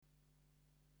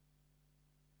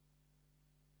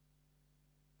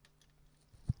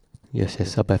Yes,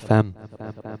 Sub FM.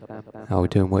 How we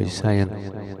doing? What are you saying?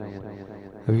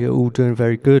 Are you all doing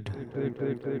very good?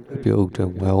 Hope you're all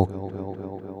doing well.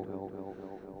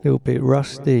 Little bit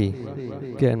rusty.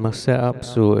 Getting my setup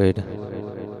sorted.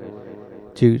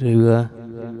 Due to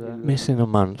missing a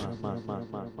month.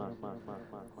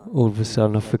 All of a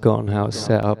sudden I've forgotten how to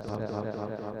set up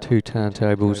 2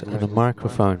 turntables and a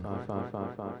microphone.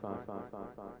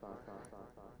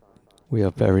 We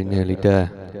are very nearly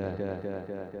there.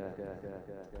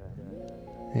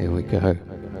 Here we go.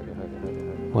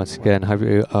 Once again, hope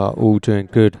you are all doing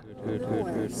good.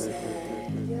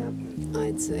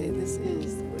 I'd say this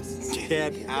is the worst.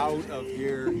 Get out of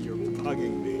here, you're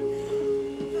bugging me.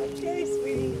 Okay,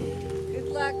 sweetie. Good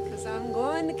luck, because I'm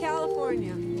going to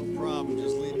California. No problem,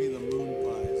 just leave me the moon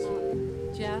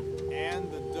pies. Jeff? And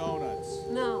the donuts.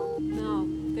 No,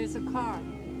 there's a car.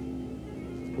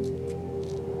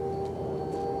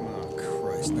 Oh,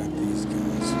 Christ, not these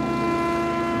guys.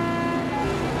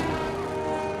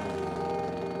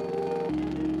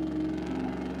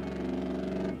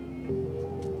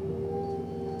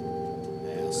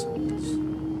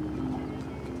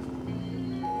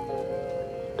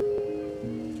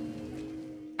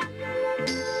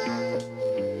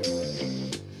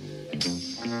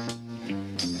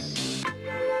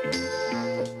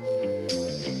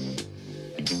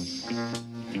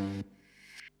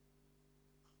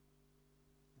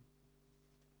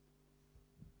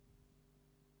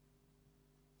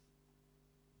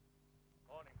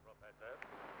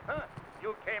 Huh?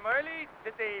 You came early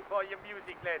today for your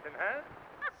music lesson, huh?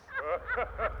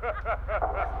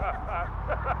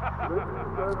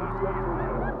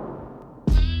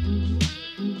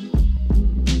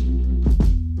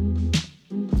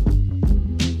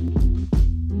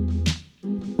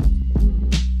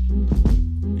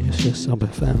 Yes, Sub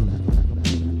FM.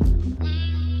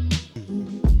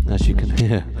 As you can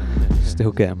hear,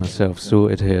 still getting myself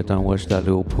sorted here. Don't watch that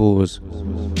little pause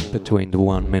between the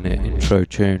 1 minute intro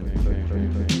tune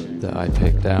that I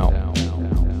picked out.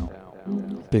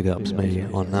 Big ups me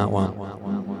on that one.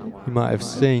 You might have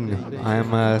seen I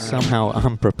am somehow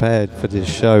unprepared for this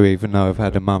show, even though I've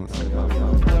had a month.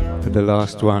 For the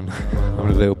last one, I'm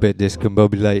a little bit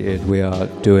discombobulated. We are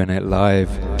doing it live,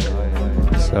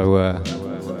 so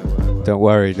don't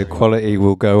worry, the quality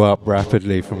will go up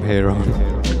rapidly from here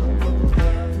on.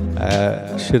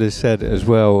 Should have said as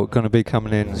well, going to be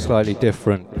coming in slightly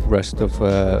different. Rest of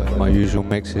my usual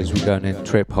mixes, we're going in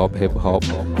trip hop, hip hop,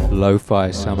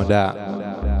 lo-fi, some of that.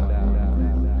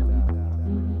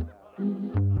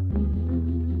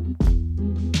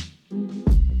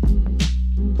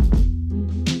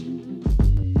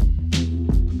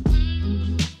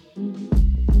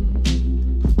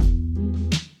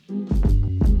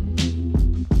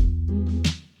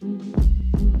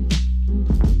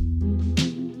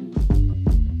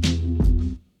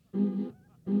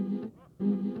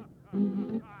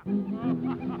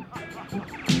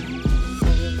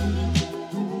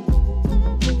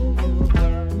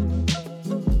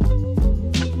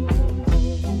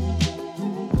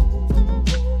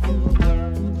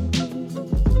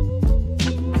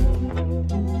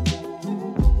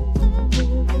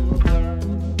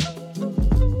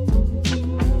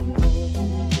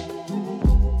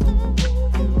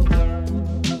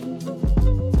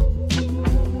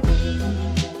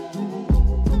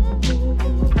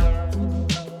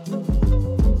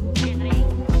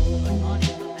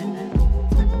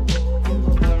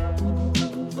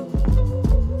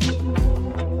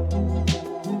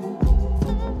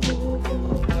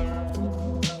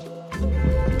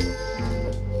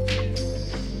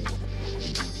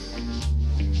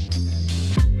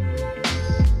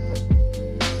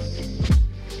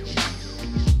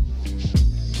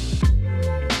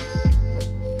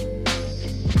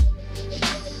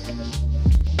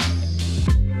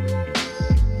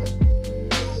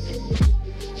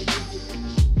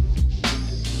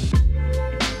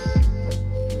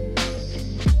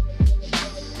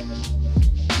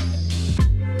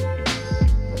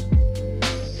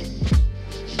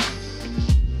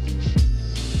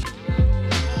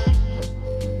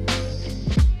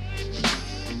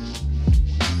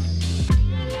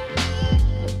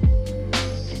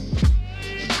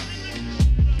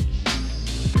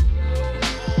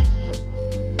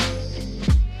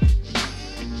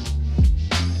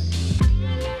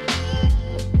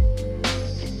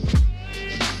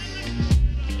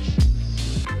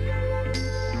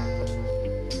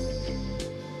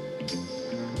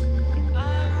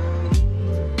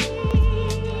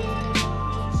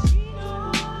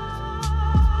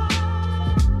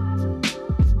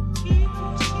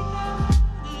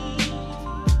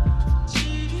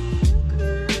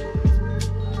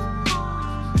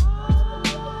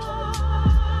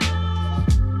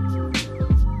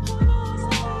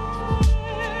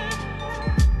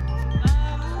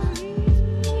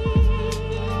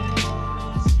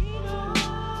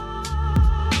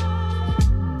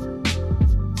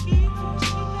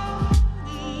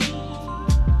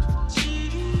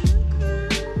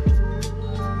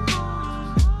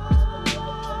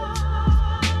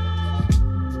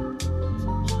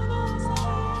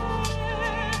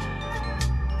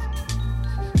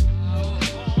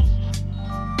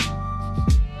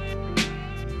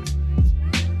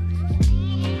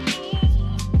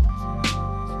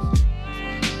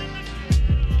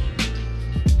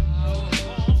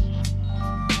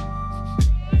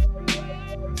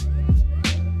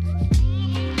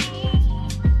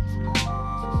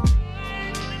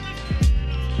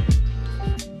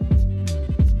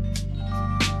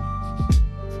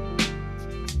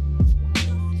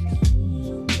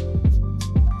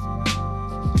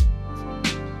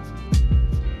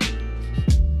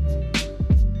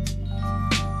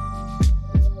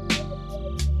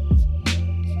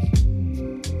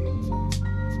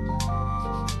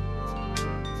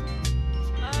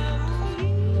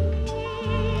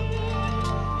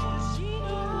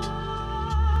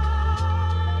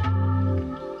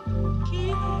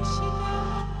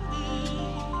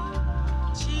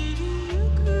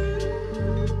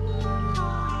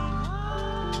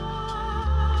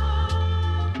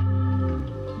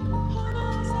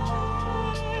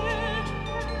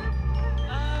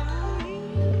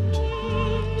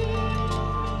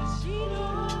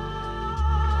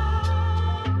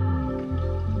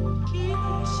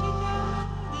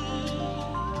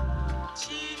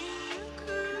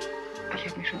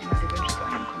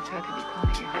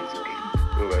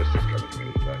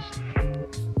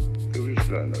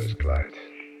 anderes Kleid.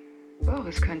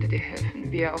 Boris könnte dir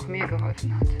helfen, wie er auch mir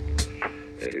geholfen hat.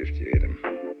 Er hilft jedem.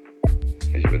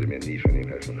 Ich würde mir nie von ihm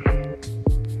helfen.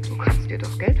 Du kannst dir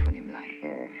doch Geld von ihm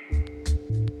leihen.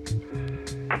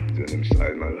 Du nimmst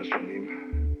einmal was von ihm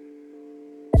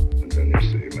und dann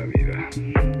nimmst du immer wieder.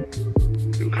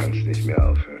 Du kannst nicht mehr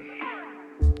aufhören.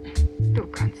 Du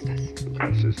kannst es. Du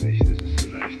kannst es nicht, das ist zu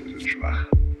leicht, das ist schwach.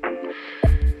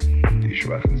 Die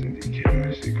Schwachen sind die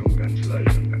Killer, sie kommen ganz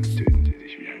leise und dann töten sie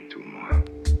dich wie ein Tumor.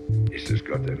 Ist es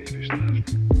Gott, der mich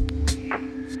bestraft?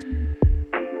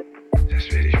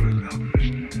 Das werde ich wohl glauben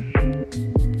müssen.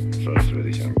 Sonst würde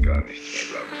ich an gar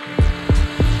nichts mehr glauben können.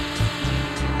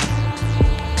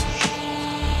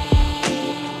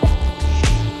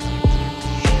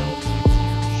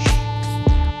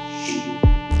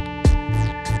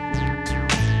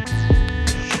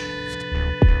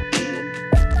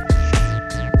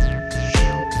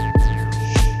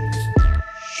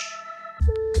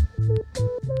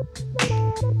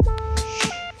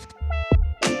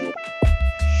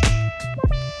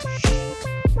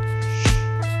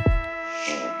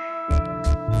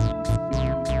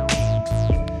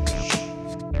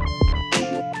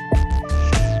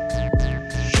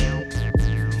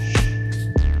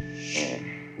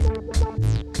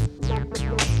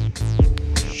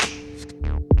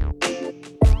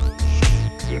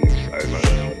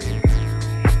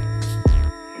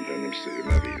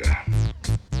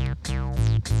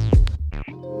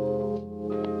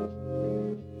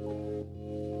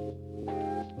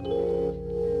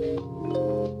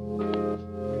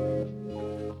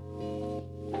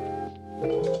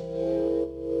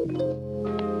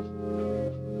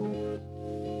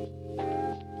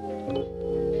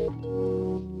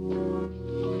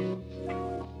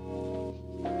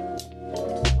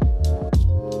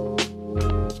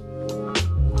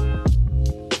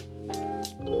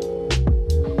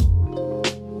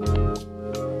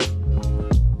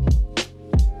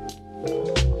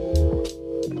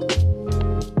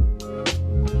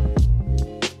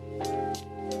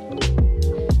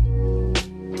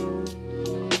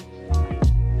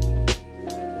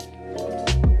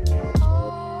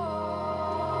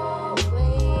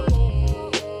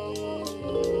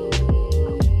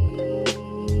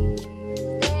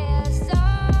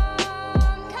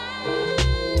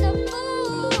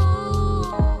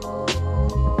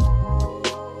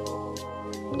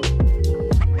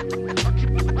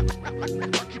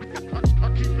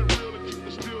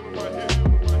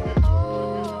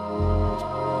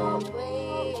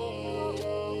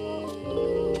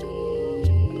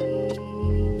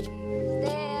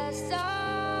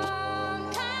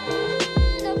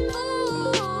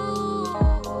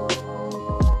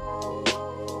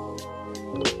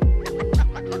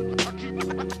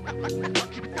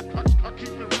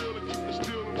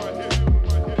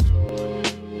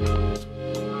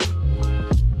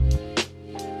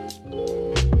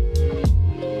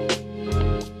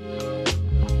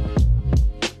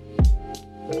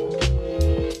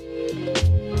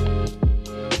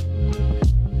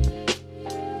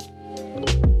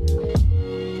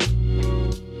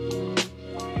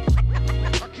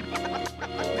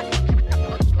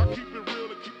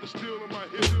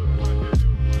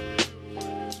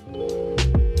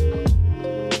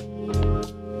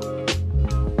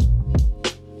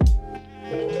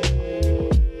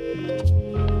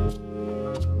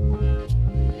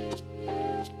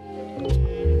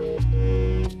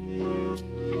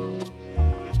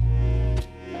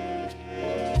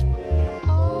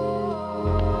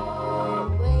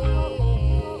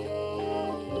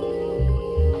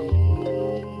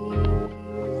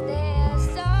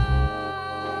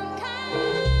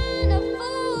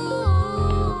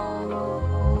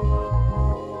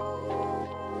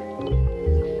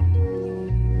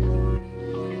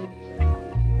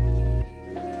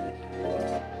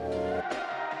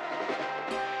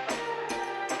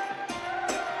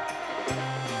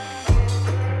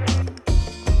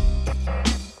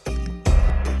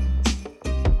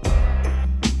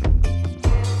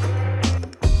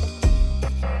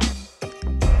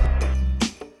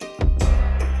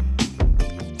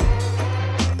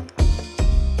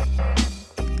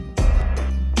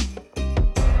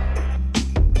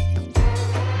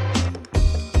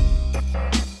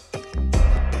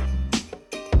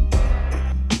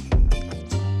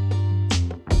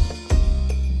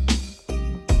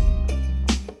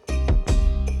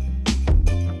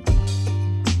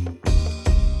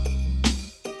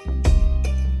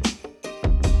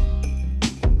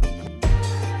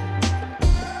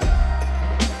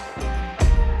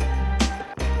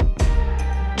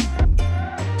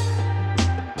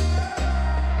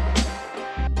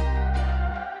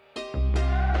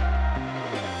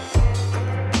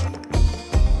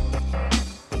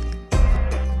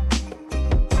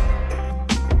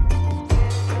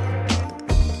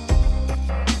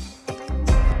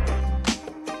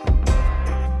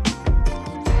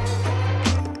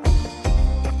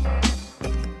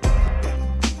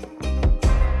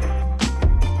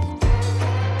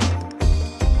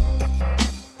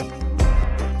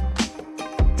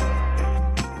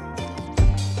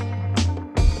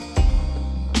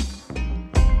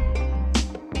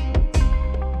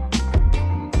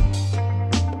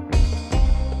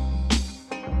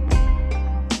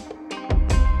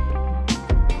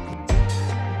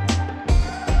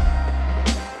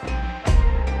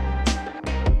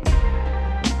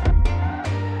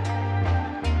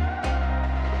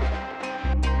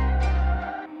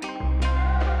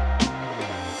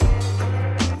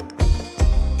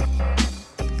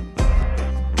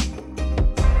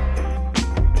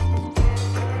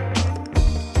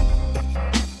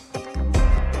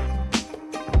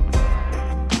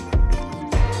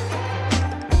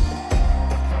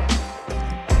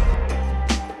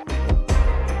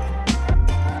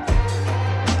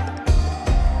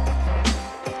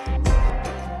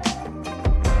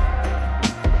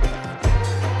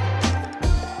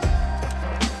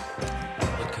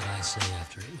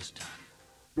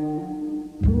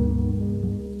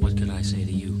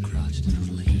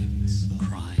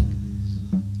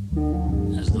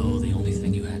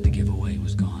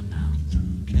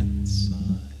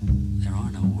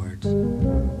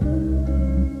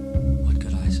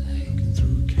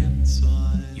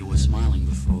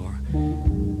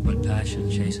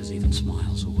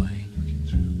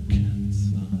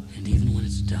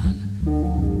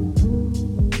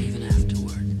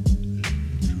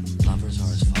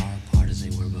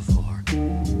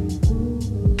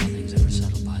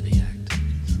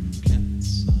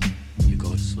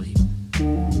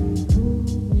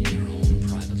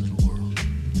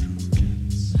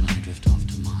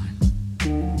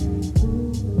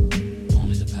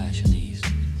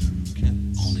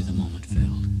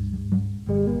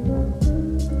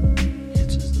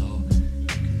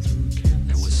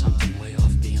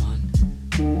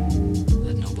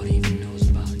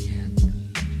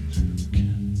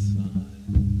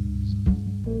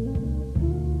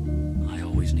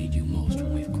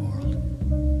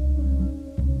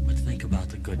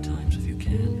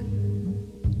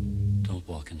 can. Don't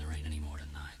walk in the rain anymore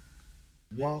tonight.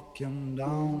 Walking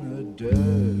down a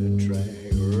dirt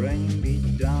track, rain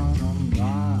beat down on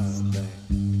my back,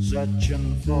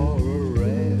 searching for a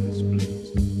rest place.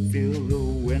 Feel the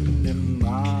wind in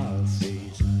my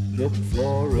face, look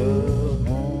for a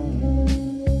home.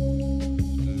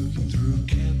 Looking through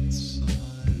cat's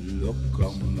eye, look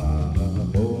on my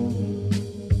home.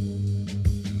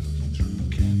 Looking through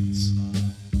cat's eye,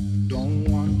 don't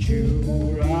want you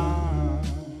around,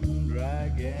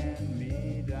 dragging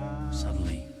me down.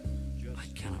 Suddenly, I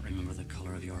cannot remember the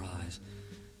color of your eyes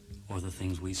or the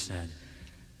things we said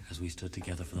as we stood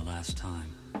together for the last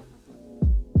time.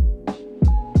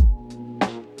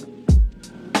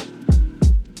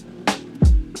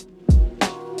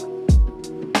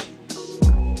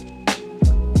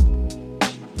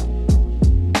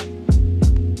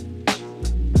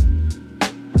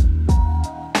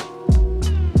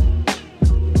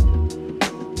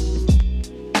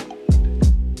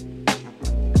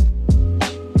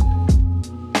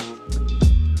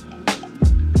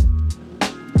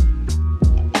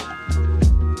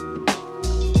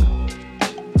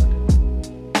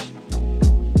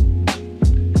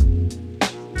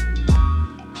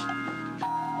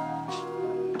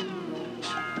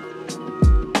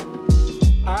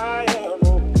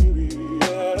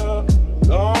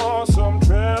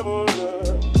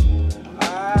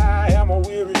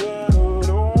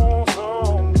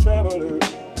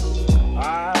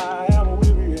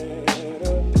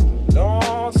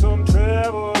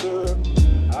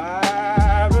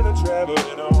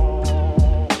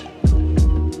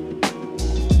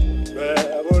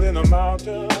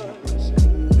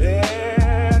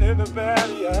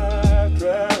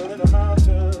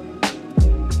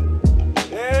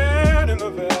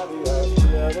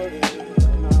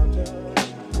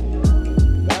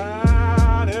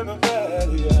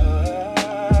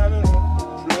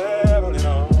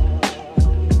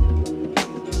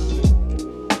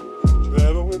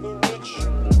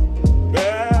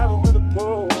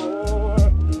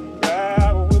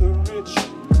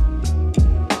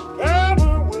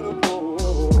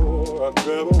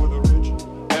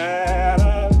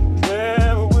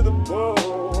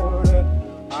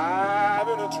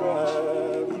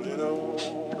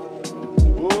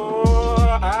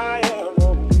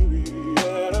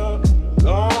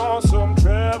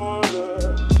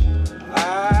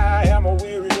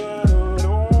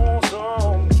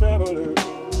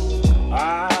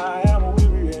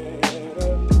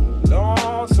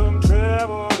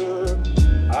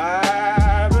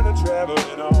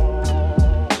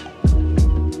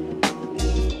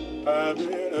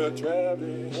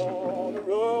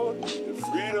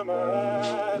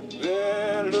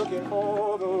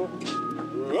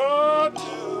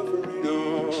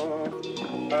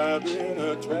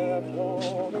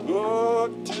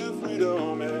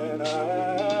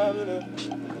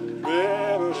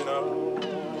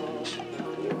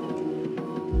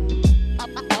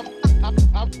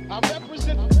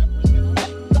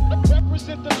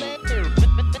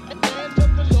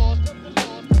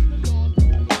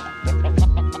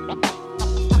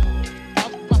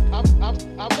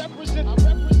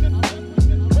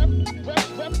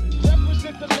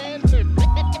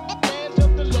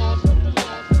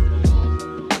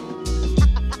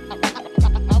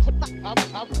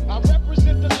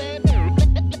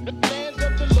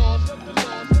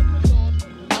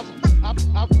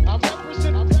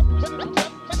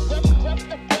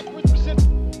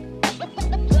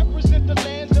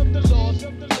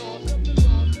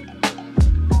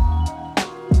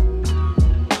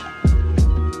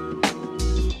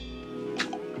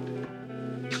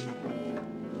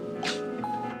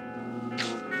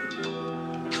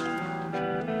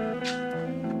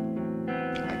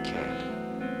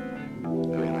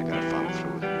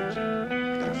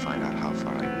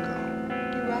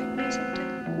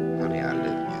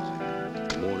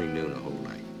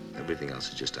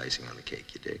 Just icing on the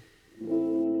cake, you dig?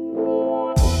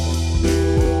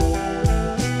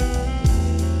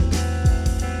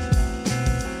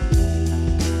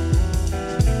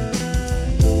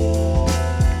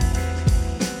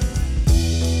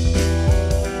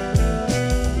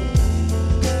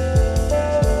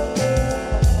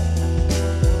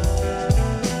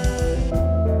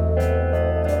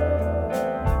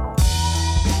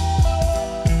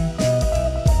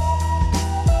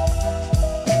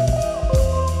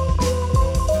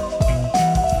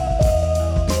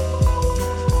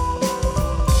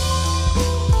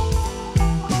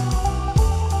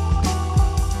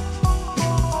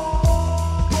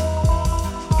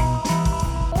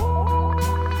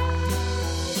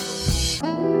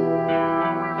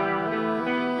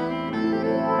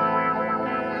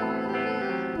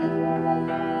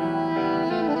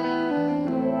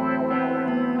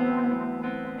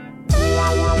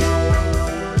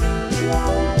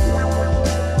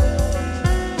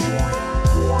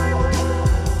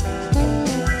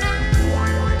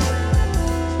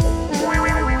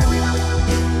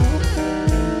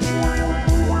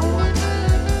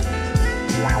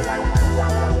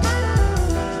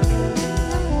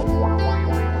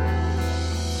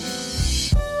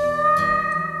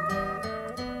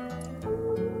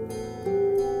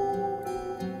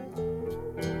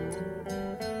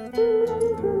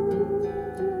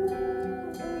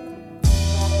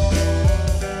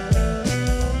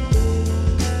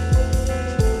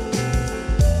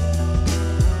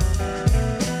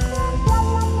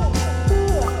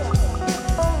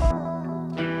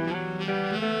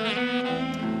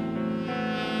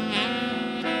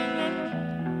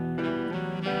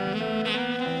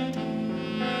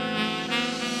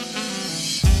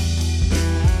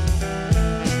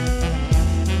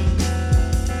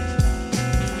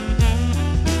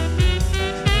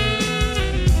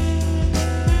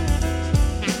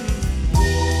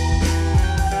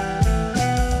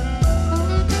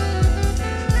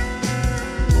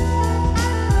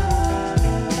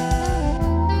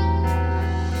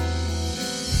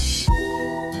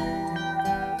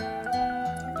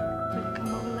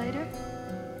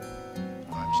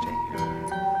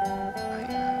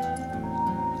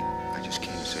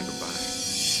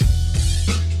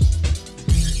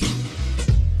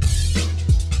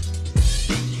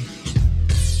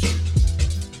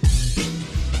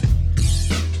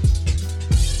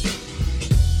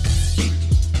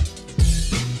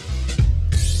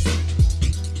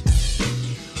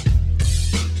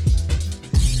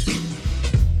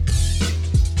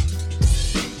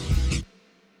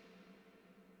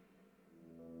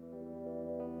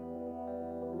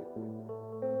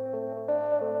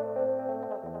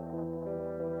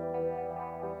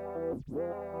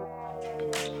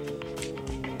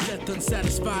 left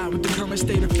unsatisfied with the current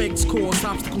state of fate's course.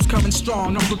 Obstacles coming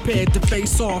strong, I'm prepared to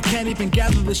face off. Can't even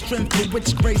gather the strength for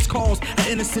which grace calls.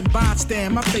 An innocent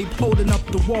bystand, my faith holding up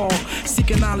the wall.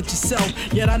 Seeking knowledge itself,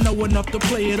 yet I know enough to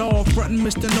play it all. Frontin'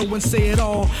 Mr. No One Say It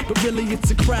All, but really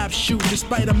it's a crapshoot.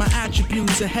 Despite of my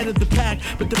attributes, ahead of the pack,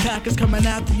 but the pack is coming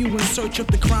after you in search of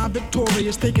the crime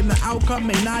victorious. Thinking the outcome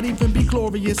may not even be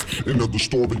glorious. Another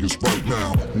story is right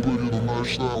now.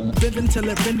 Living till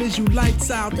it renders you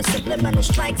lights out. The subliminal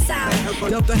strikes out.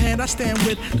 Dealt the hand I stand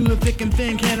with through the thick and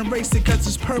thin. Can't erase it cause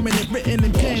it's permanent, written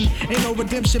in pen. Ain't no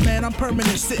redemption, man, I'm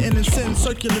permanent. Sitting in sin,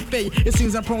 circular fate. It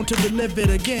seems I'm prone to relive it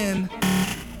again.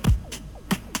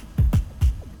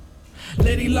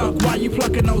 Lady Luck, why you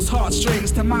plucking those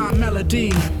heartstrings to my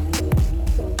melody?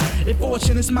 If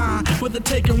fortune is mine, for the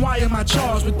taking, why am I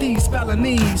charged with these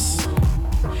felonies?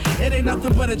 It ain't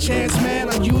nothing but a chance, man.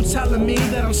 Are you telling me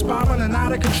that I'm spiraling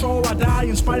out of control? I die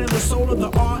in spite of the soul of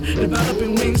the art,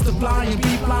 developing wings to fly and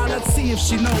be fly. Let's see if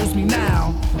she knows me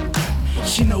now.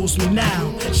 She knows me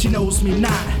now. She knows me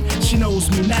not. She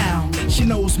knows me now. She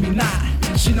knows me not.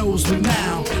 She knows me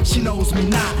now. She knows me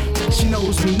not. She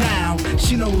knows me now.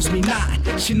 She knows me not.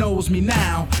 She knows me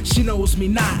now. She knows me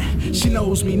not. She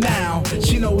knows me now.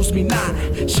 She knows me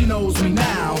not. She knows me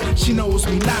now. She knows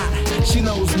me not. She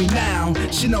knows me now.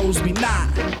 She knows me not.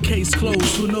 Case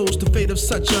closed. Who knows the fate of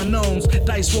such unknowns?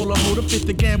 Dice roller, hold a fifth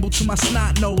to gamble to my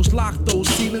snot nose. Lock those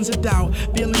ceilings of doubt.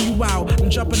 Feeling you out. I'm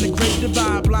jumping the great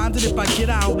divide. Blinded if I get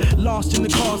out. Lost in the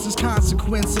causes,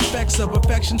 consequence, effects of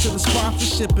affection to the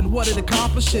sponsorship and what it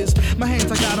accomplishes. My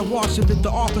hands, I gotta wash it with the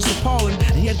office appalling.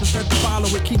 And yet the threat to follow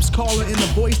it keeps calling in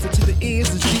a voice that to the ears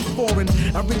is deep foreign.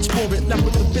 I reach for it, left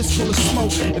with a fist full of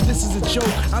smoke. If this is a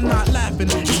joke, I'm not laughing.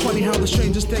 It's funny how the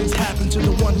strangest things happen to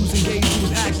the one who's engaged to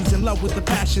his actions, in love with the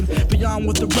passion beyond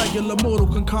what the regular mortal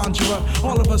can conjure up.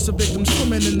 All of us are victims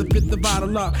swimming in the pit of out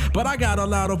of luck. But I got a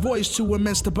louder voice too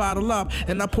immense to bottle up,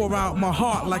 and I pour out my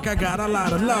heart like I got a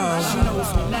lot of love. She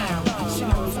knows me now. She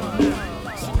knows me now.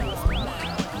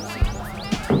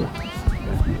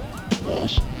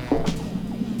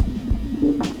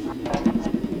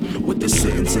 What this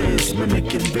sentence is,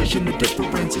 mimic and vision the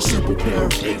difference. A simple pair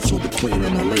of eights with the queen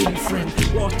and a lady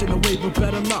friend. Lost in a wave of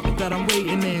better luck that I'm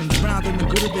waiting in. Drowned in the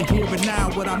good of the here and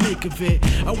now, what I make of it.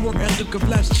 A work ethic of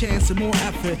less chance and more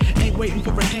effort. Ain't waiting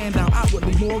for a handout,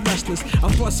 outwardly more restless.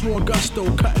 I fuss more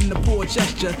gusto, cutting the poor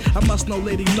gesture. I must know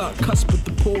Lady Luck, cusp with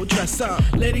the poor dress up.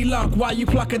 Lady Luck, why you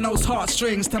plucking those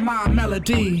heartstrings to my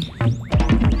melody?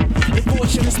 If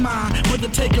fortune is mine, for the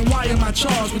taking, why am I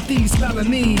charged with these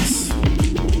felonies?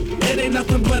 It ain't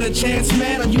nothing but a chance,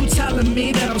 man. Are you telling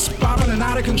me that I'm spiraling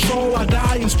out of control? I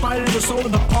die in spite of the soul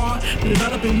of the art,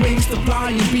 developing wings to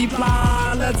fly and be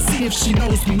fly. Let's see if she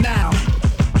knows me now.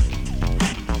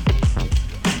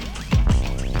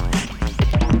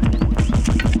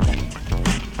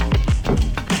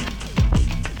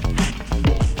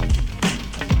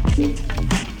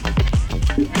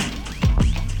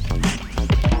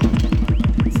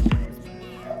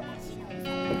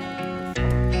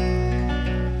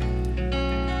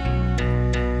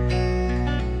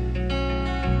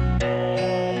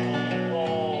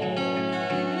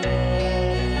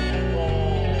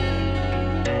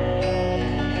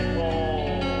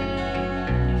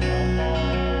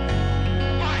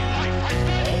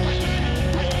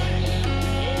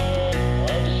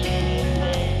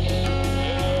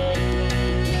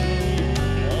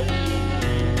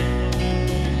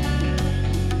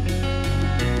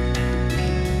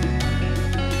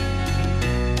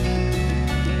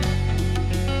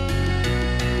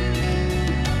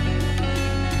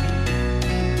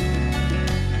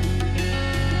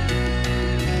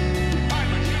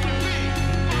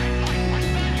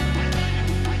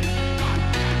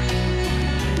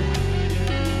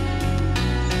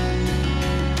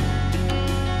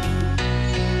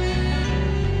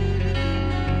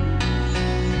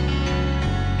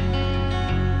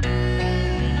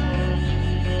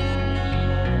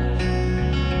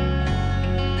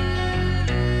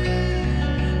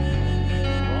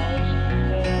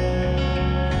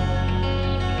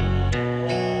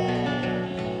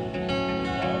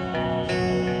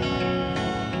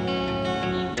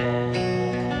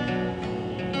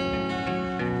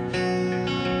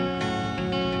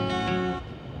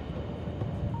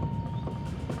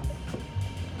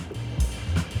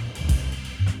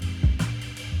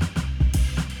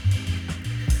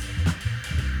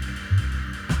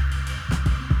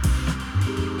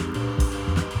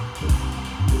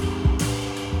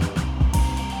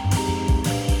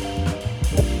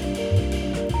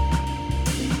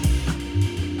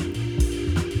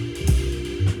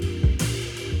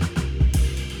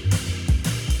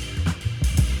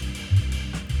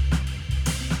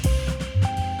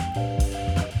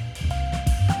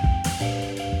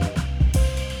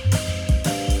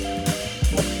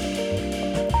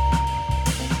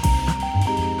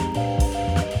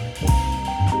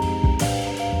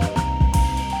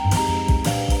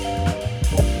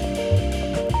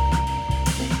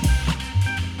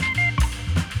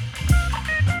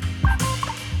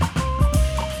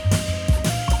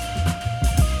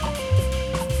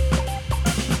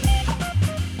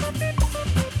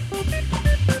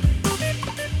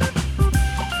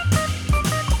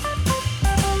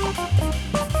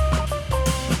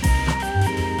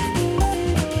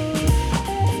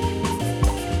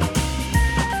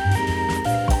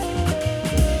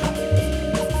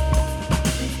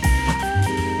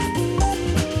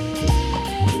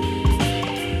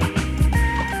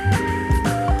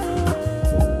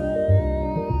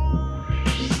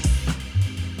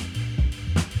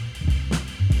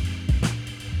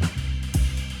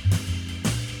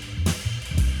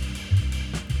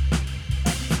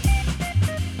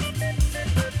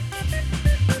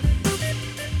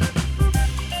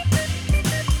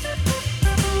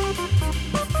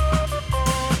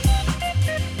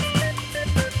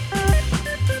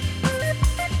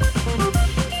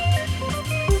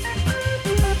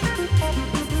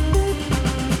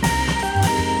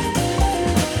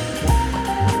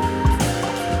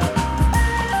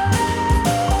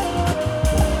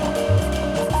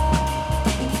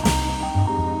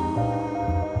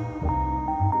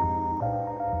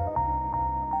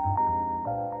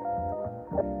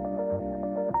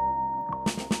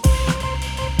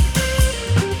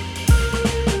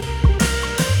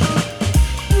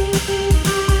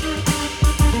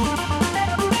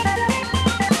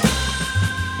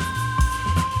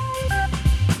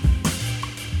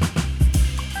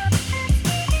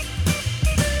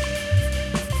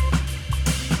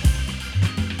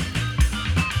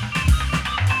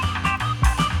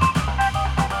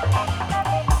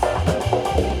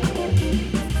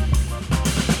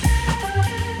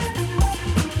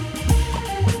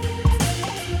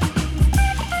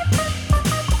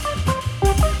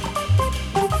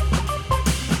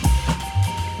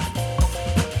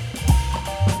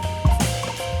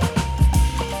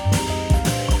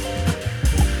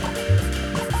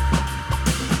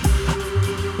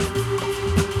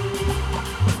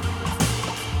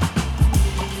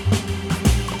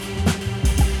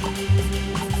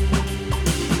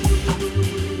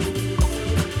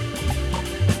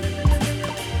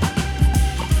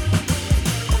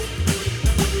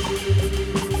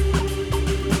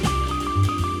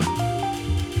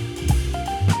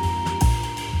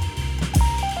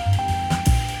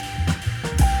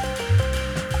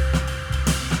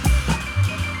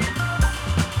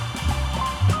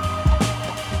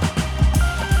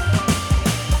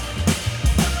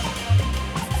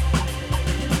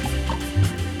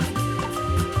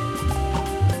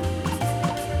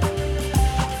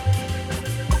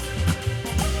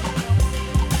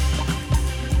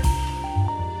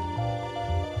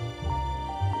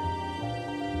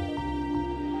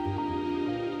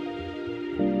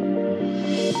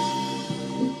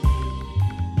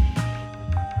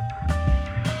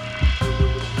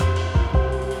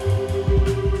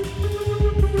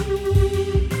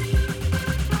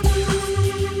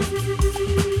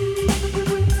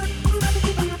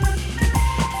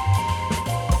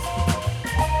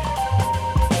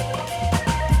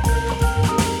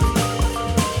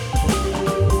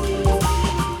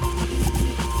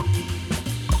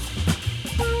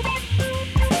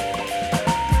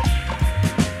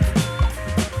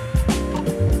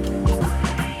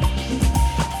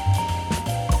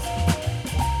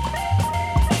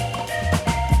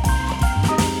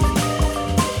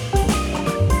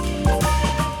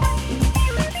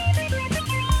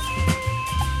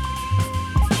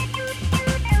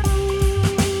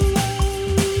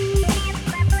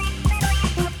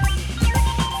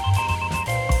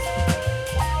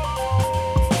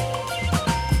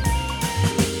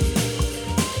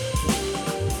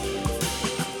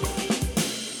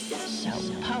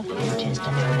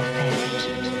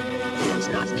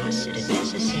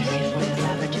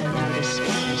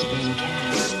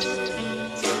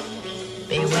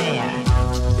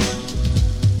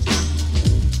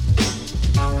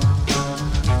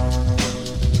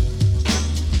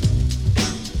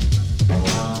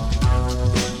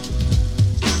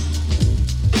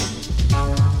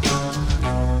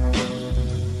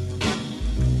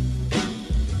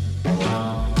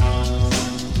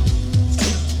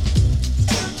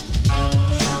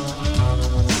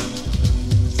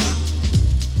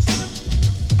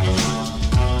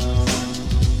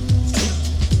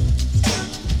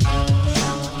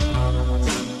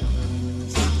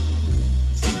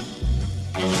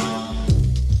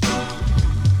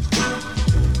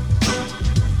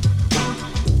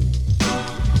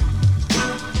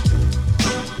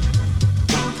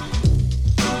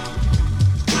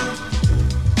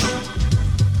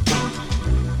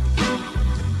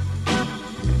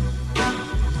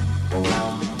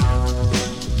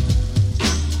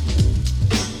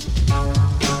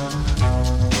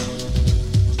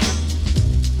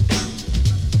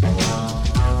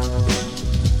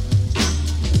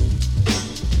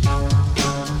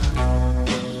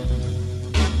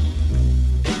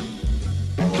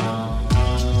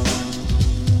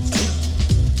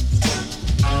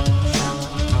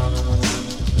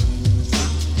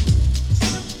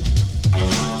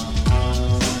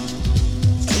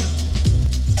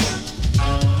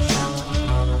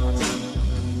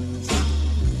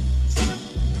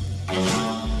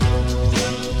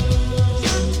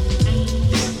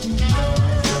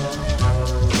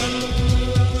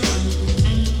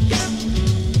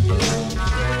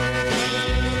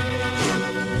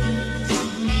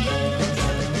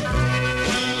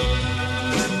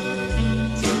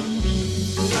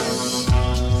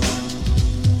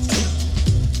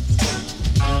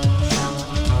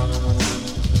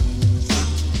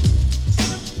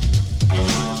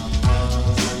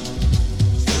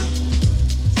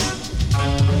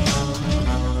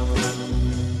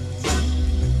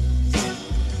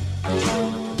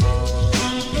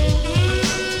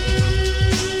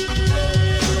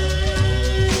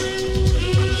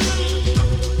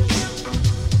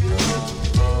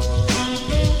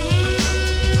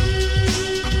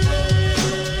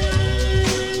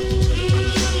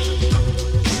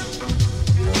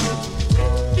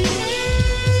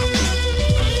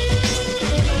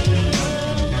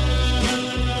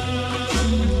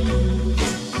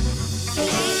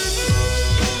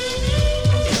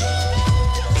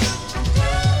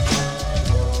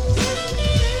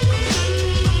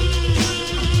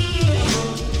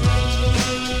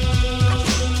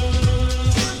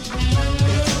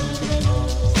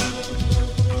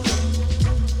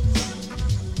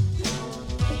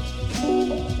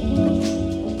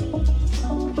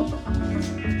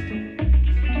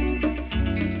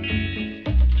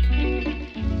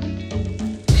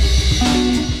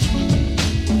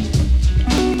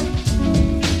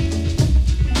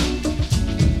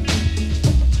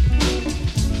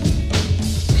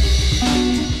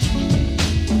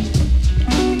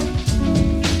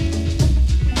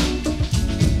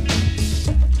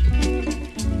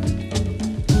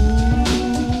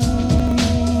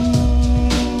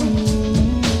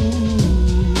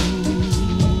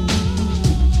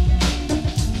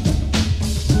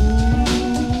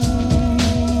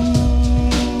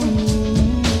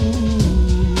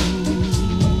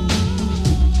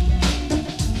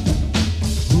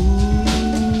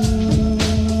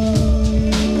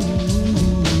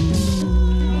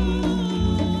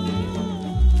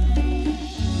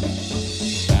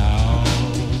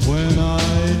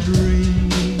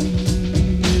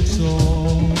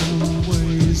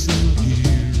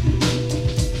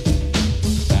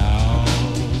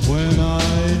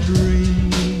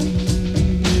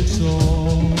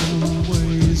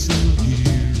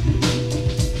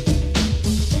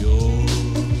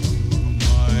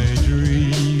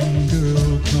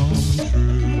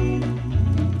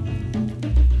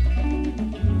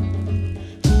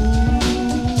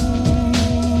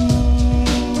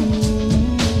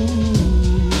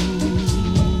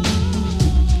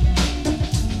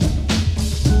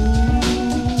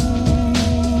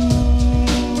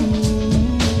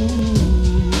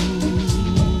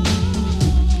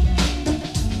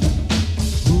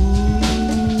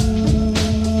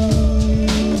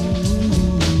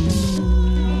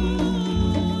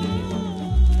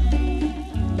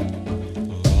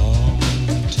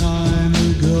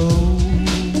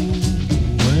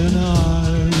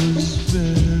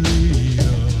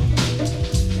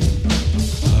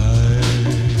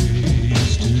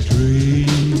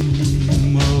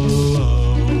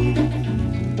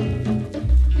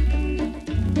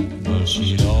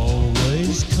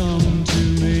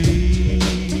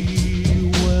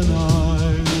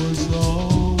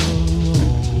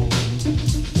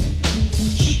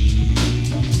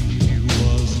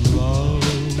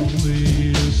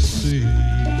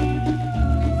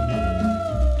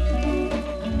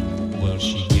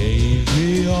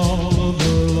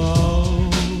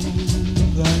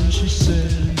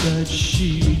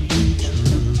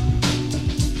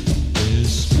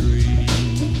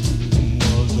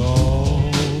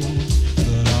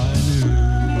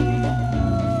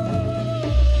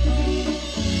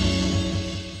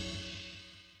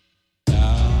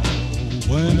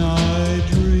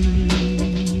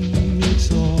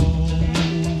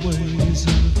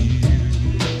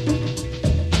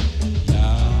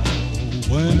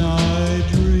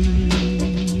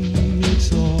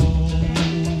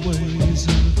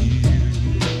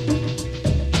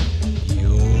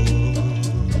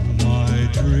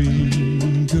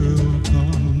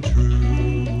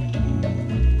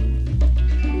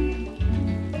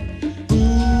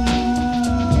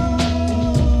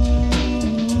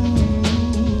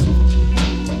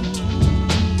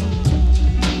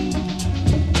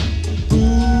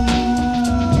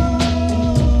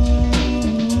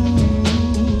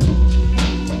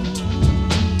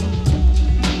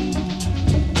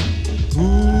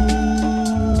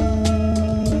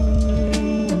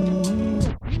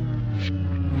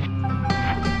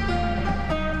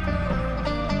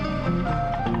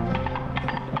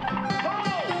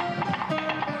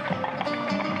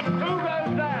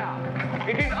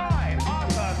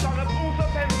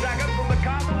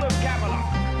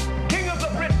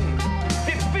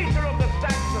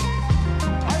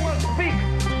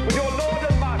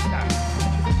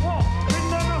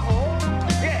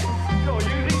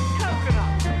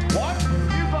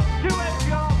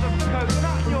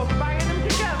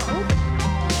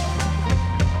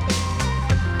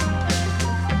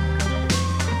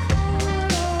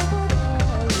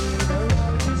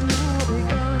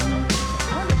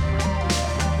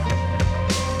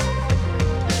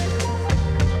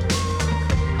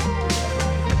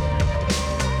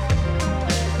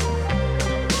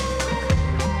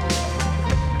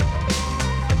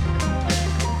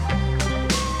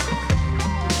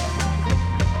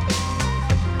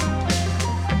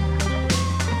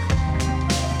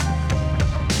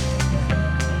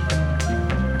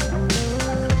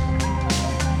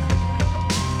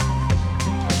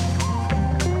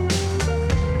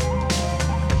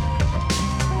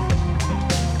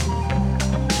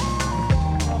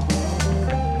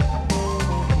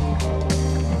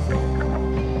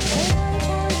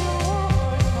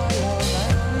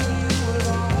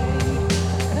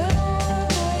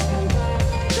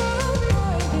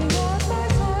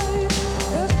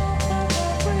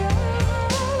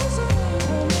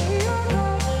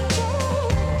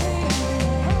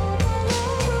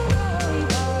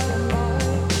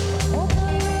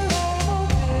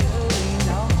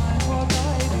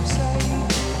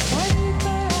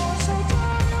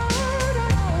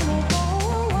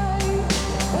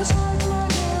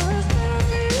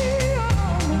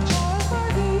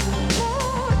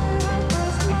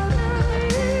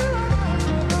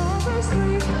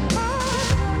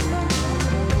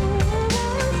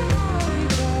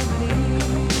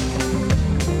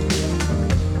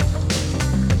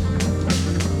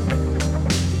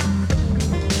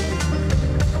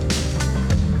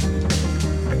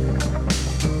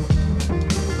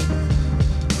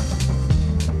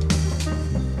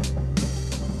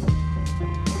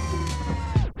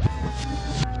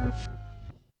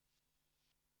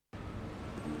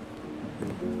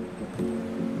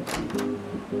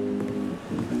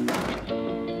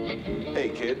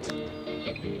 kids.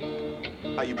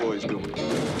 How you boys doing?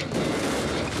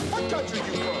 What country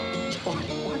you from?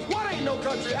 What ain't no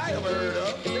country I ever heard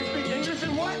of? They speak English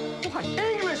and what? What?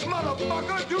 English,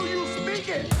 motherfucker! Do you speak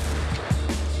it?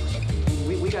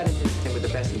 We got into this thing with the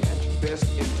best intention. Best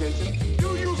intention?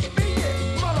 Do you speak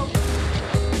it, motherfucker?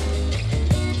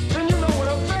 Then you know what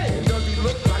I'm saying. Does he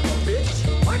look like a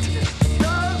bitch? What? Does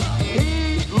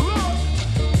he look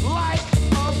like a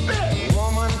bitch?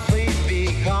 Woman, please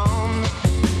be calm.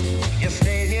 You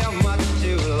stayed here much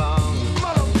too long.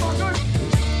 Motherfucker!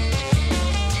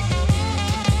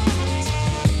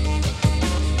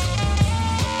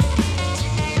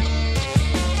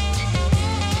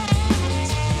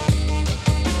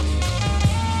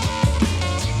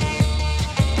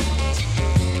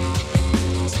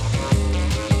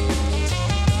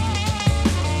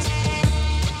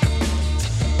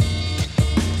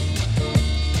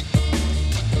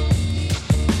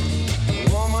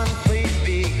 Woman, please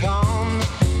be calm.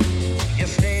 You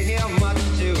stayed here much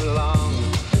too long.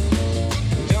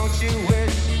 Don't you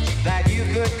wish that you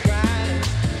could cry?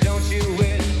 Don't you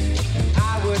wish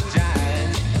I would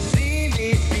die? See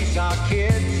me seesaw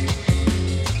kids,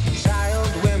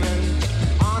 child women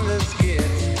on the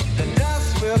skids. The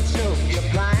dust will choke you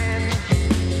blind.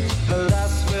 The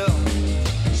lust will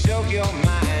choke your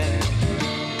mind.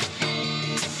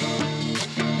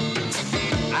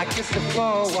 I kiss the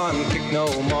floor, one kick no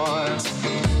more.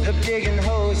 The digging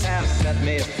hoes have set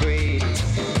me free.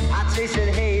 I tasted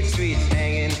hate streets,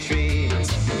 hanging trees.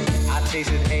 I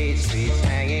tasted hate streets,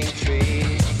 hanging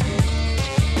trees.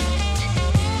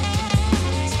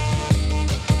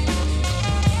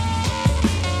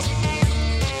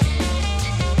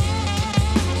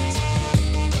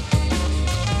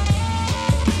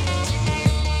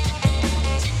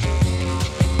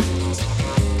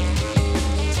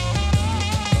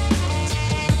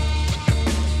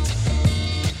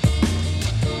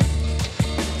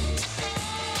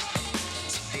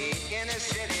 The inner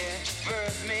city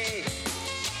birthed me.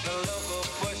 The local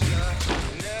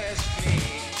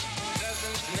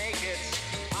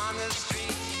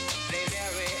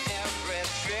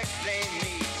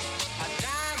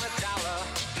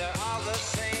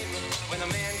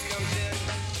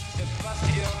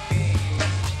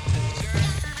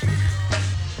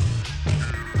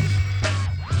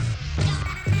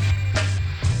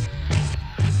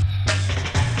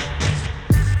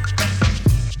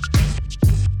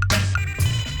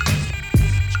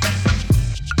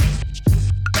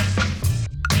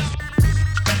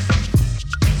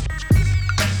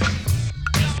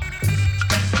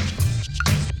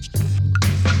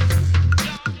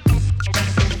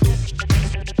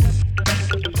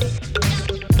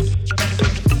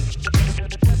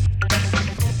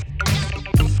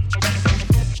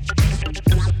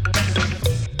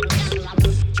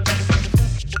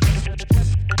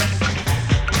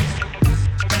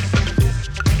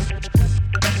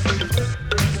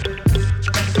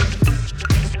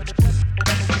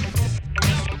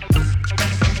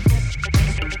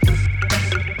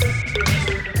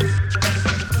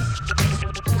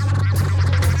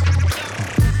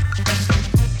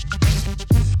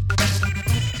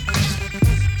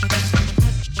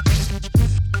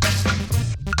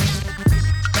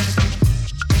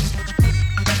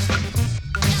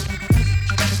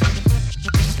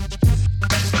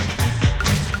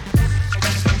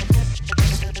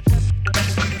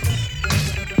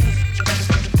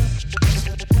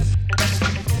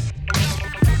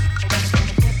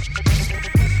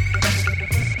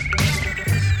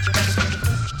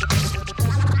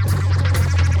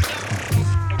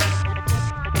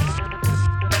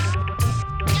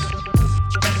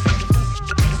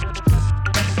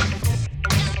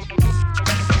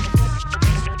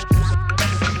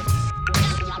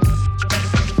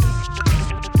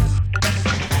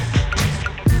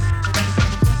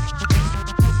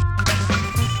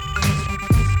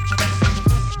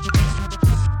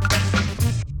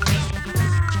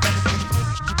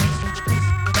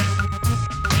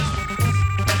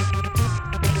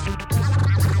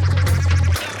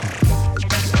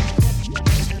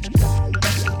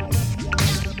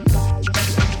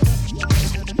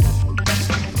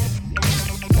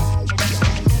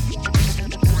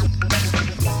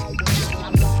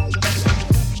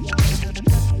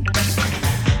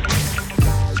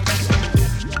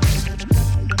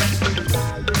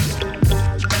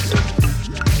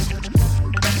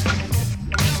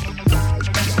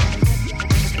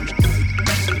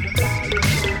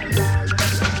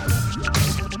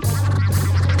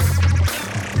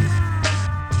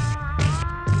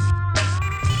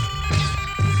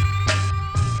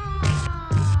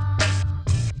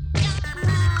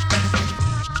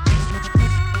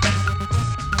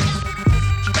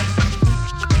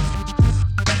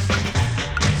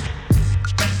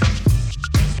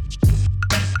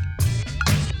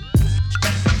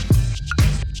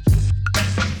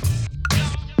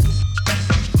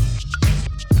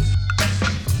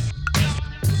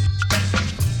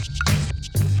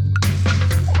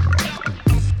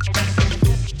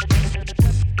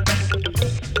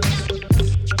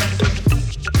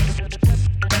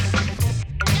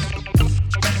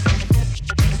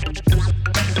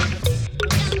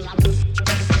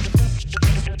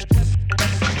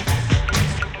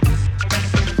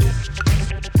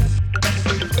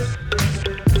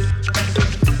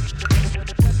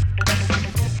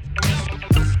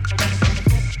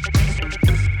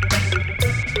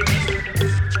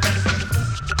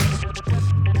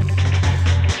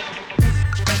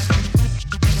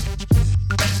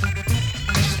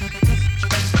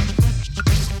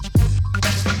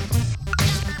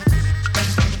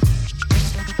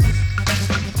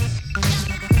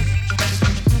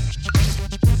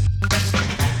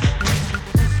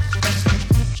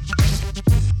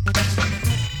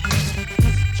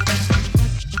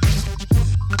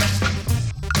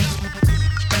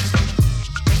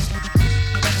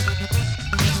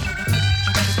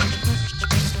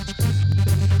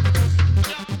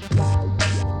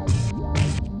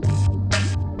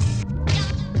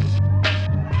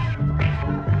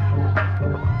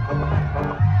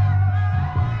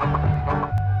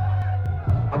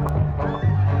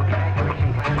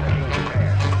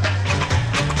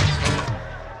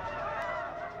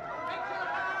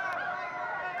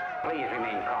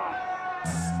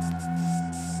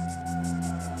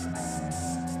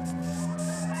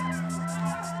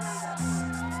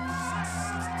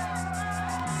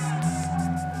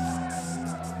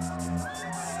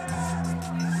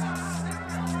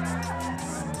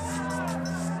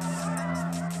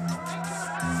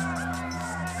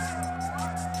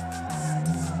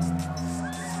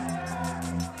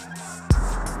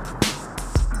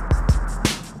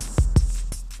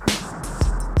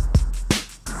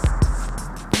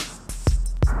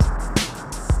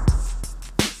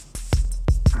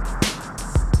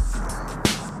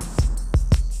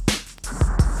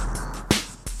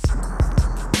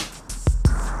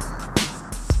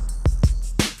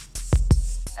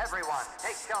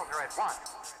The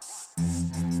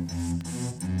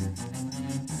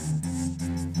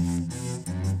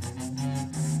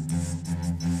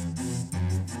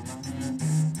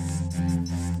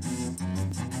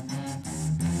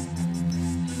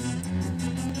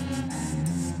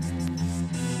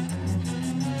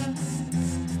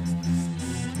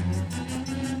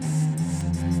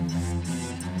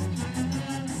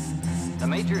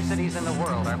major cities in the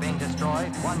world are being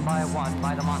destroyed one by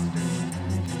the monsters.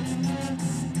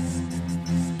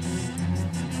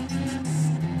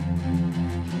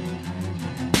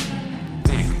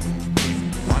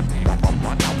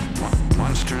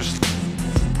 Monsters.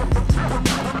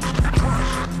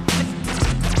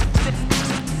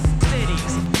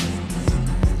 Cities.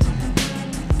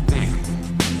 Big.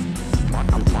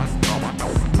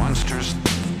 Monsters.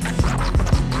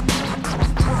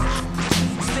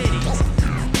 Cities.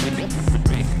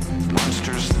 Big.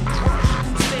 Monsters.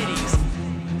 Cities.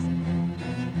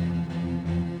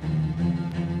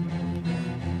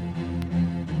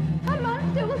 A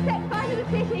monster will set fire to the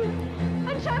city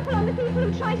and trample on the people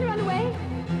who try to run away.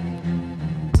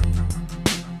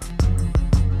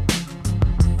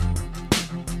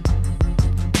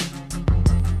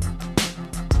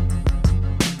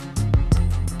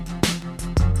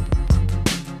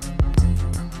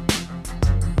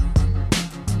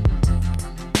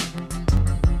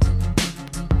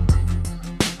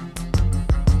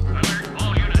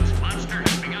 All units, monster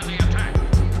has begun the attack.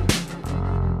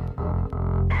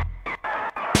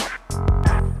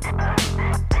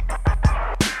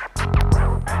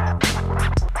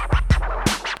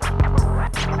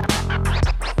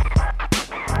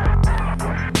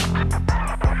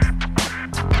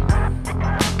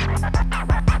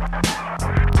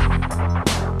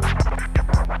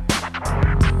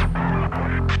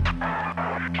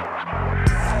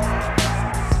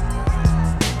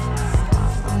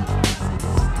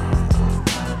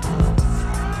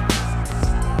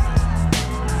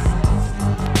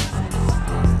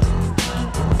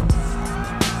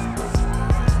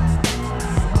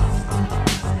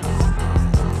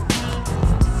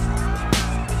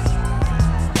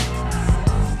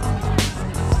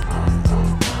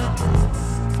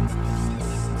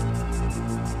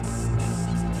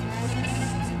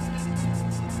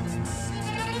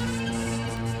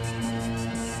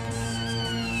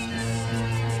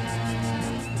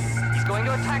 He's going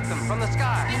to attack them from the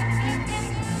sky.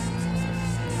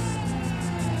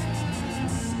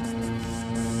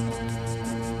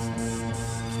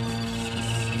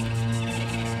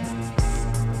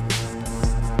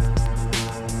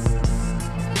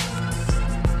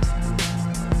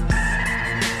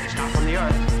 It's not from the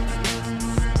earth.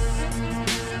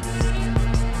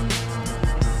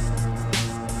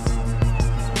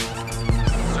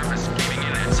 Surface caving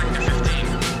in at sector 15.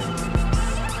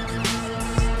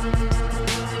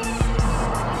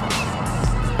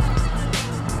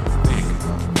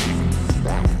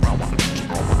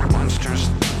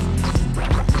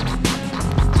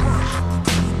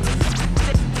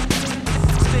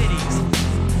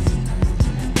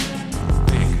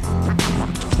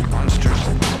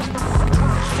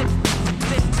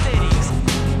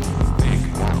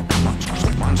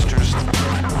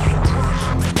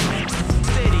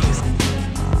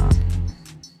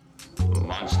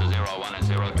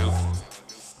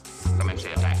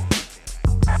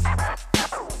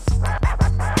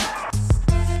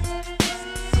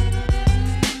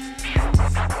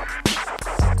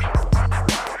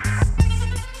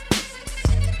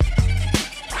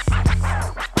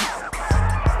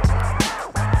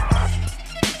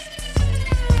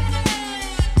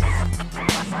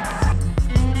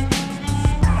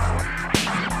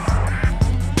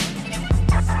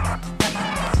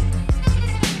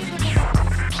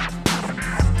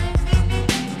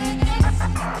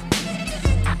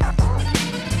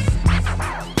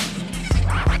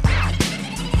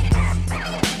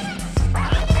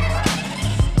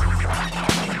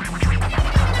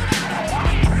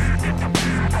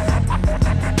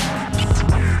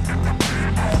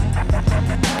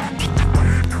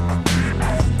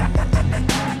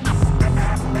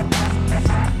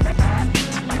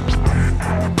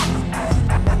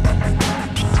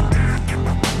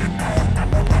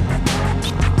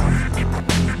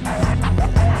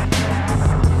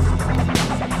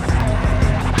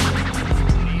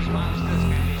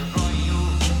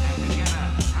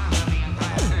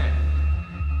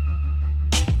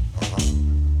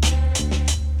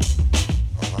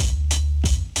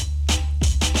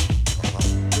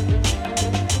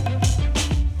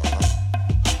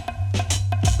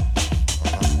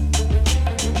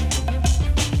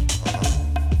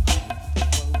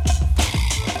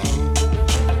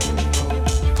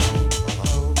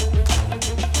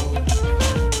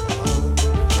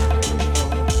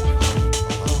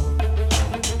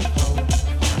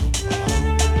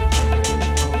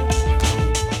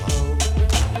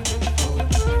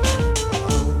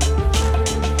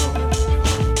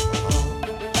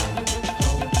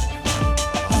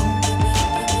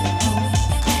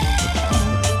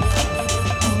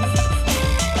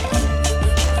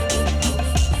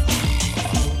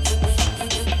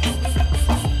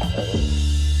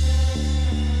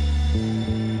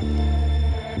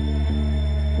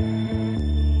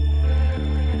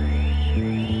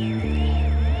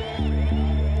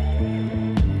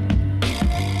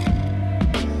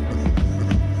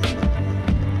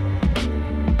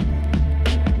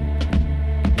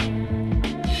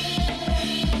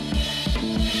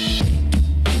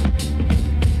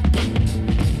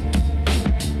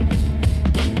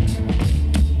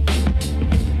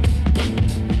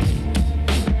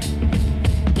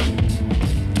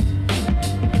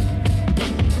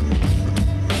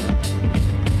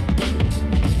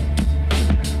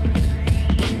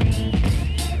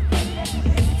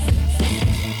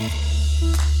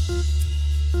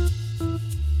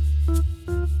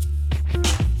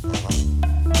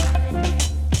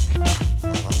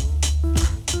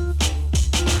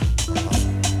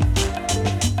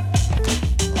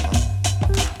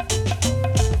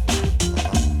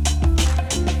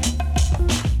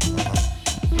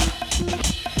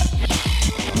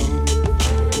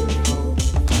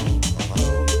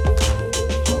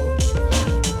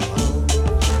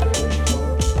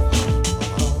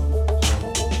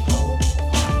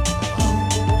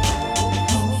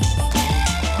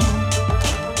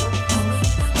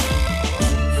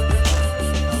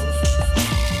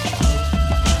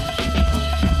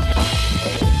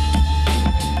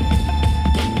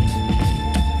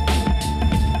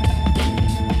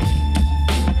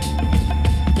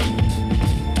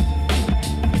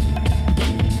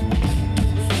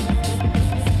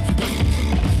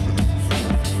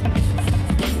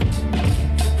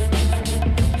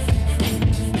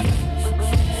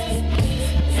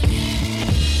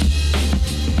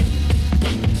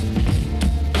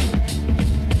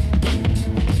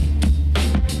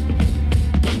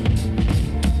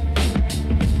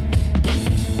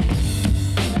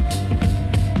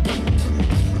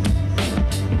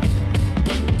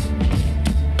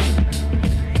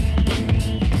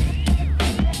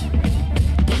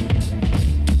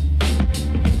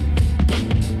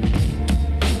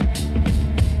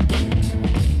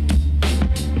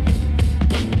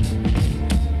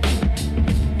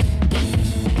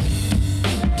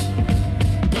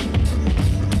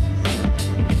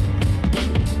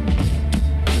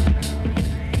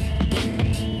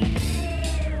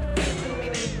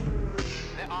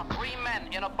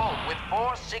 in a boat with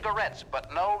 4 cigarettes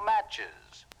but no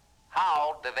matches.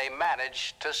 How do they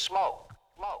manage to smoke?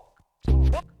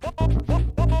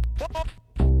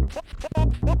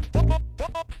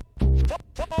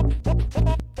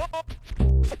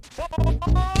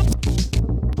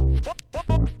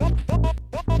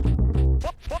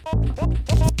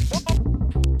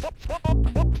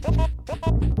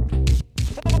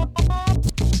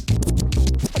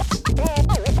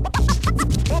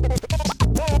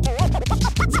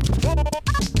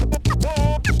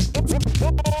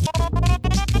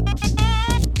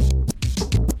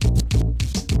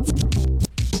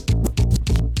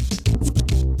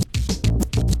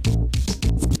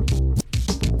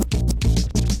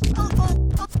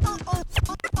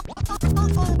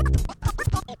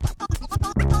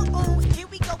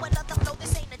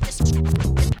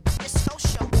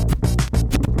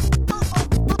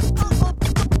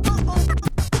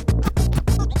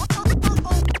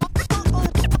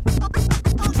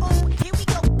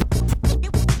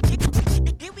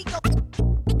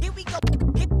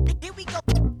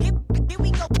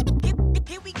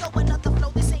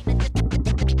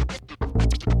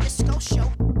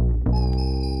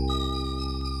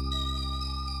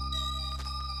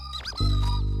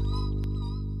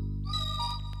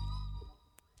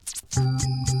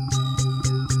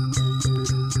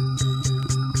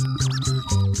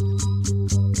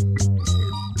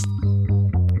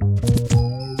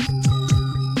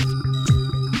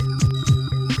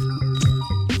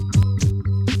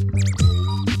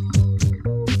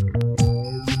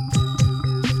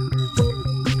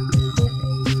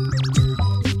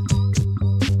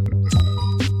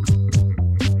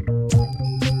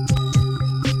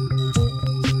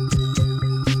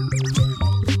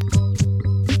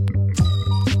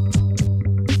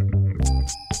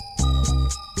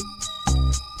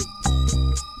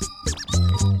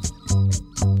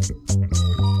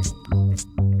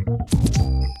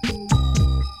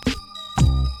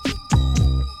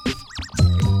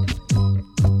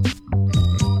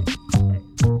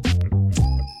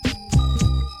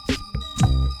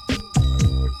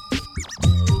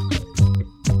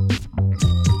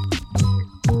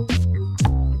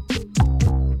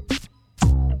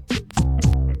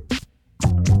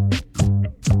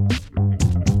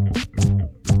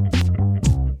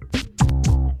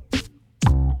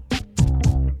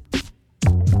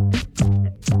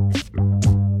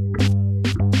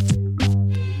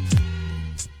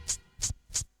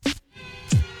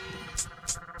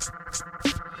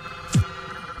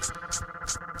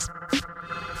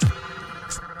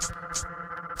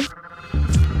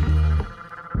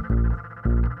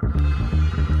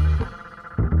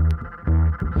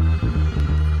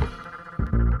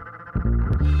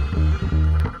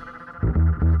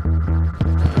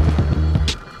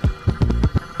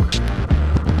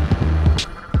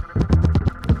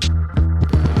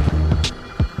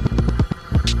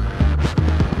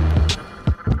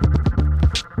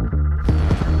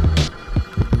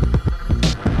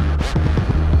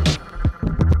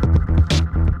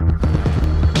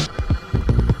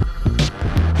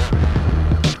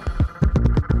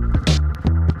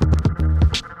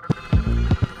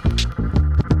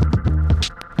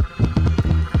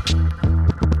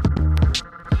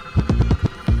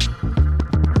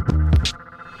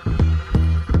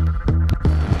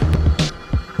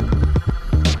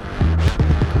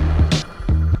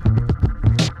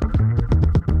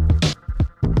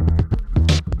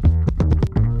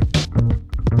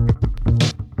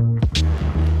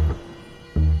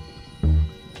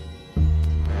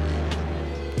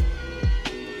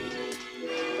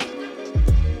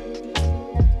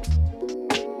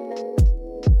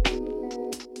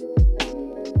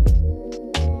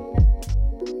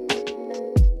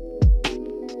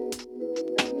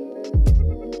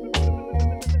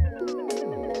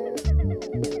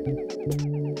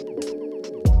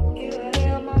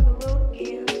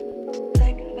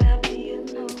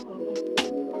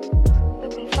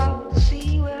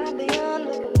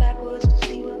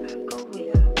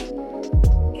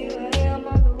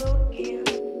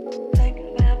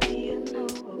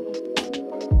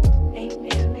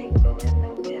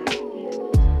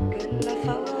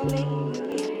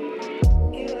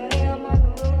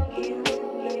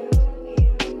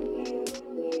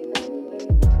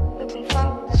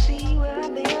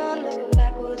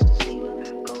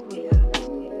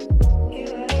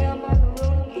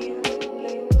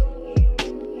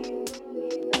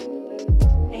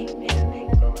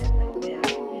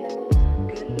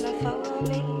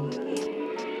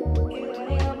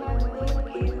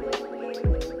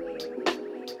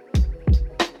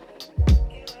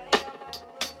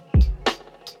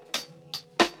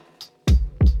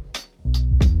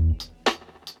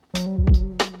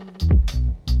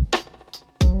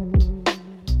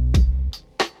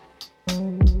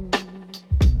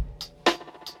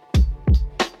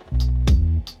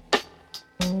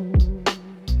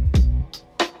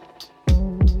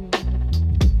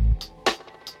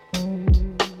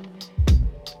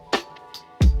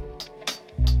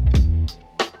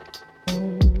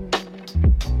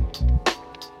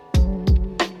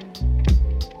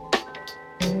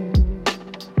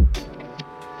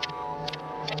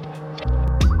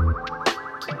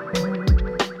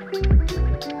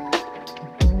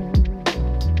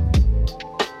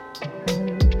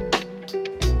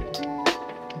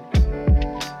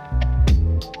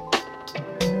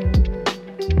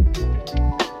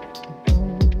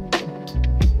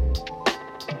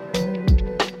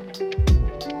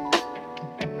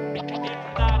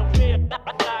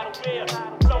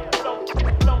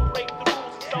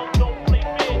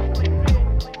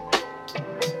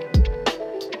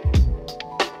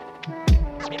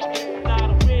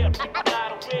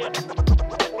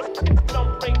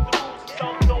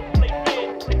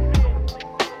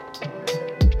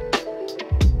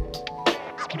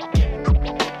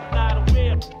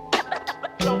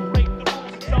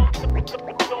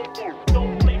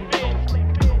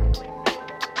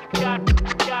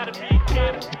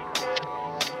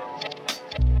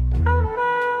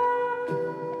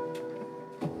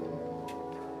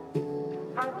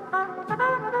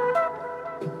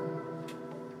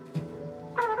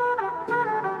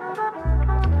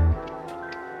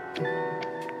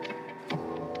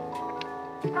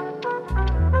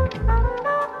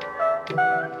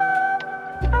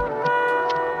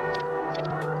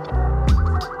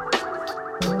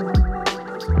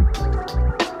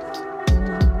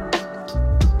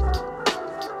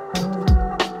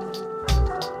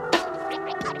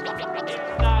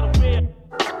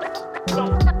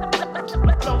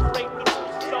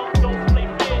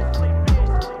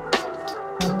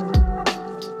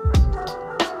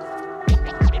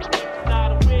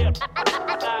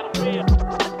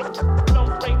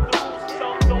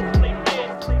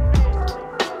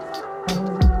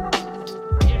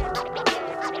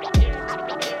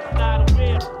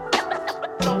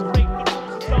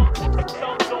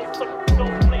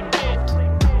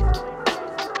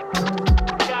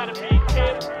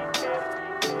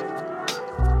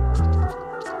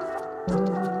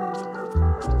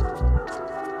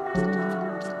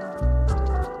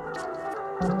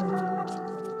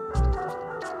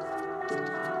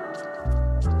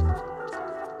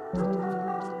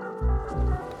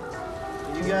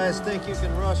 Think you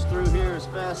can rush through here as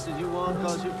fast as you want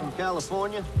because you're from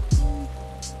California?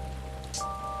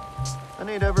 I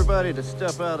need everybody to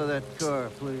step out of that car,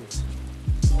 please.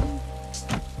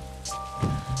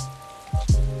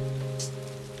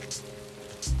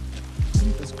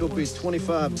 This could be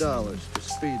 $25 for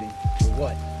speeding. For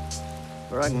what?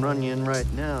 Or I can run you in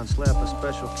right now and slap a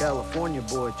special California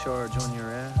boy charge on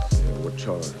your ass. Yeah, what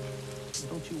charge?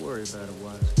 Don't you worry about it,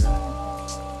 wise guy.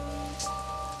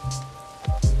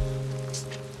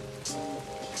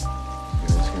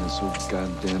 So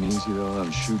goddamn easy, they'll let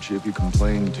 'em shoot you if you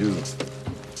complain, too.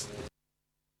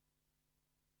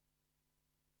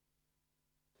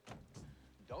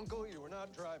 Don't go, we're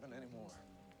not driving anymore.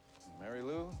 Mary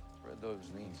Lou, spread those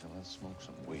knees and let's smoke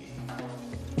some weed.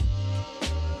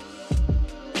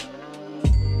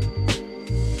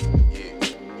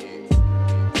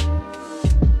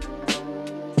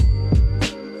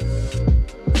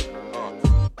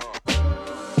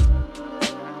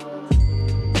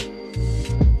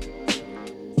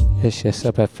 Yes,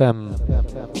 Sub FM.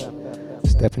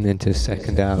 Stepping into the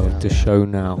second hour of the show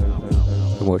now.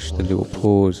 I watched the little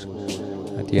pause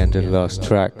at the end of the last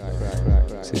track.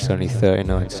 It's only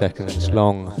 39 seconds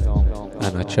long,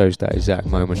 and I chose that exact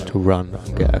moment to run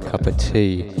and get a cup of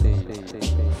tea.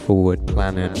 Forward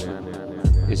planning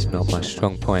is not my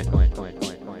strong point.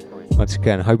 Once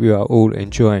again, hope you are all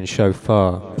enjoying the show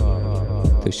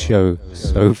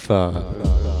so far.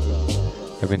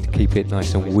 I'm going to keep it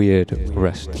nice and weird the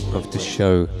rest of the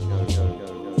show.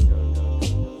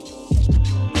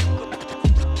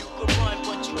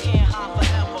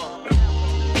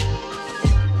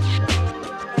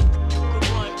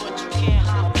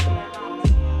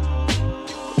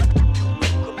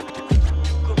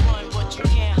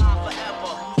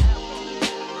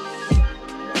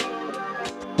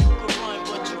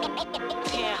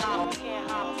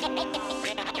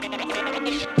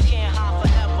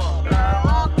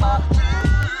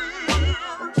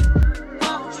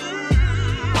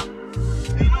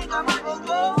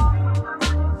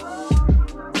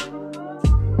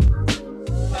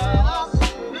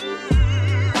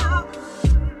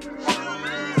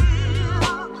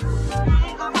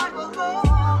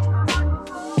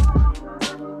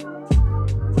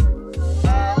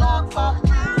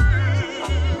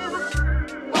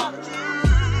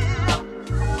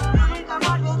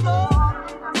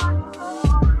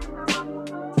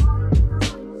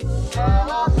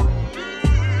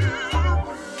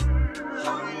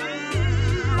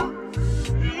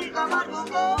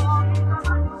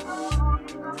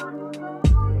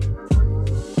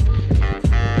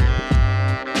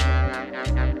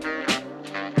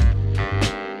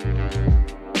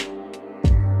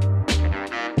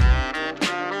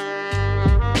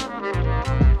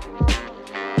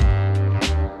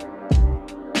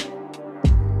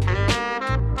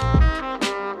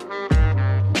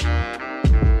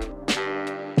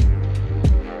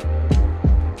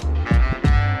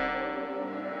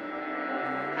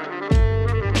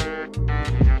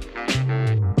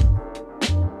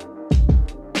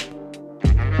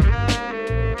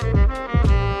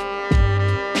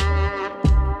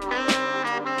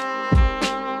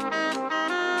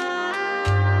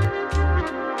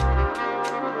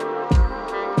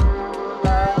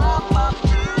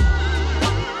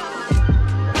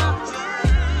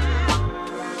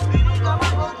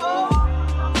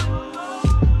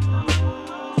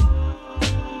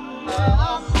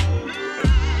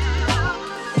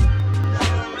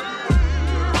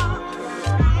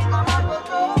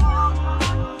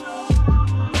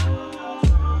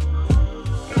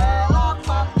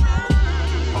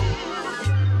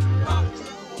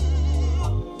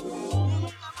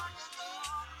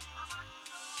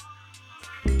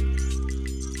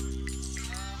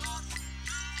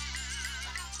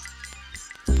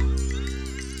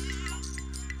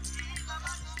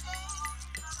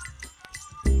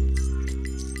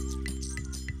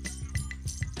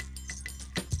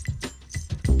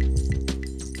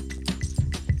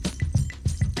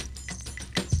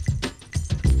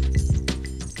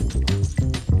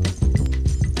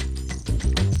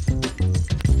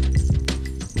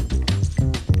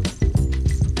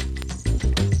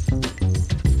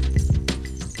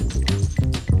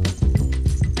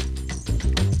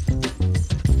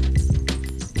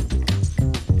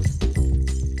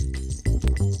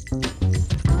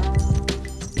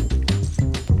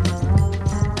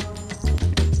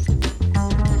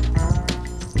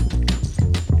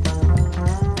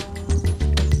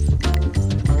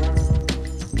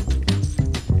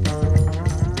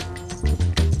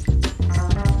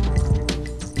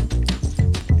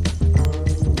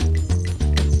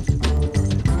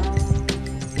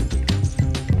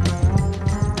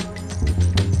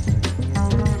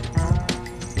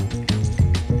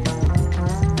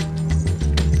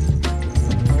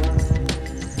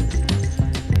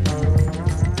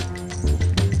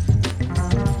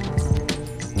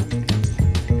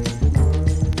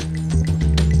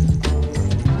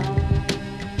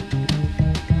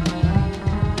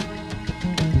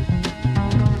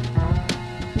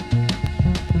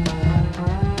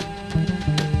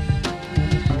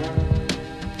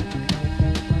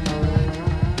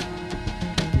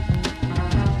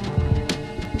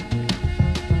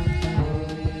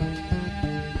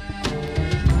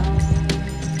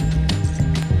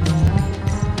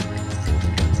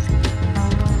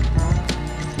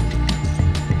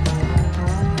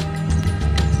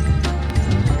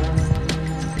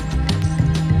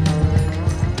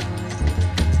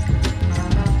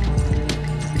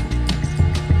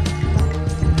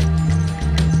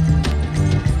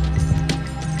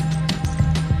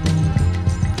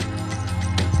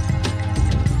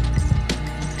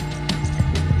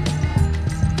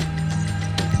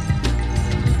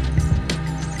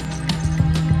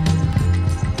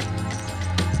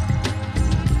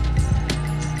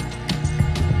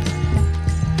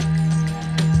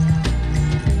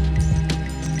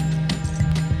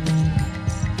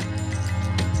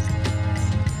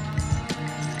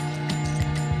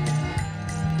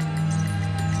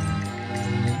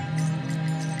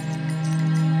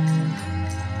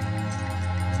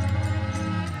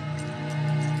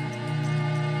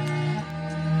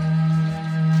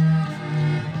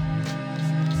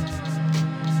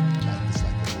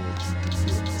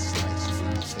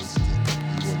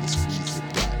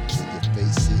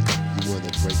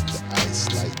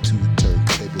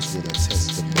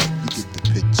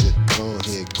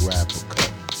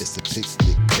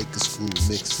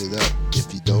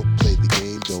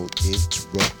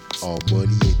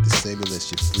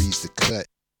 freeze the cut.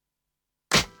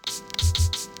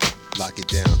 Lock it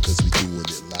down, cause we doing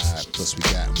it live. Plus we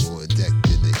got more in deck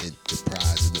than the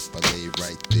Enterprise. And if I lay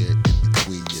right there in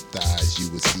between your thighs,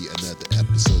 you would see another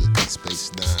episode of Deep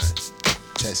Space Nine.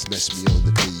 Text mess me on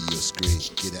the video screen.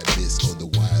 Get that miss on the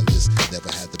wireless. Never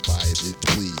had to buy it,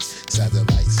 please.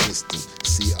 Satellite system,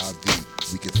 CRV.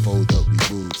 We can fold up,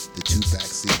 remove the two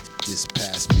backseat. Just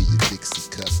pass me your Dixie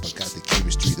cup. I got the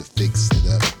chemistry to fix it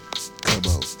up.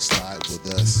 Come on, slide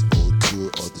with us on tour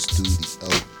or the studio.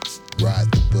 Ride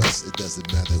the bus, it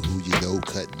doesn't matter who you know.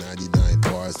 Cut 99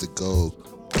 bars to go.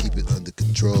 Keep it under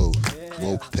control.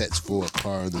 More pets for a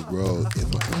car on the road. In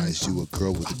my eyes, you a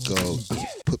girl with a goal.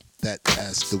 Put that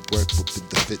ass to work, whooping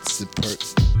the fits and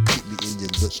perks. Keep me in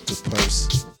your look to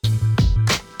purse.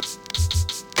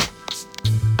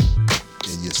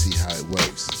 And you'll see how it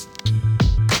works.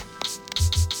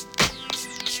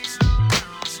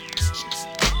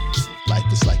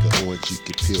 Life is like an orange, you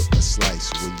can peel a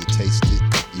slice. When you taste it,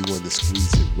 you wanna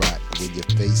squeeze it right. When you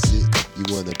face it, you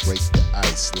wanna break the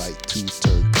ice. Like 2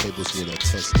 turntables when I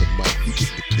test the mic. You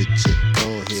get the picture, go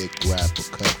ahead, grab a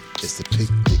cup. It's a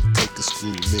picnic, take a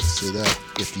screw, mix it up.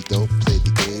 If you don't play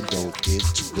the game, don't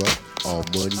interrupt. All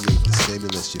money ain't the same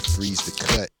unless you freeze the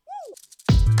cut.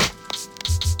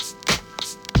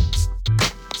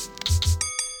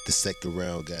 The second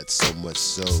round got so much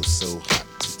so hot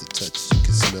to the touch. You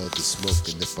can smell the smoke,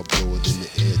 and if I blow it in the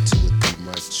air, 2 or 3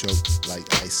 might choke. Like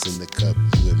ice in the cup,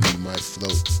 you and me might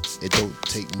float. It don't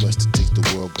take much to take the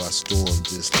world by storm.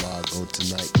 Just log on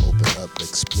tonight, open up,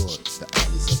 explore the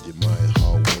islands of your mind,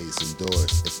 hallways and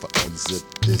doors. If I unzip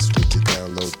this, would you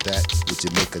download that? Would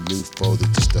you make a new folder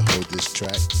just to hold this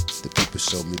track? The people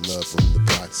show me love on the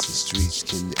blocks and streets.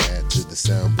 Can you add to the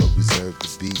sound but reserve the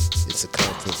beat? It's a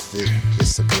conflict fit,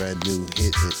 it's a brand new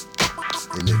hit.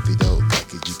 And if you don't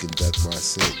like it, you can duck my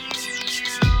scent.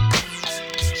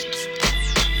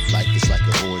 Life is like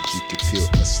an orange, you can peel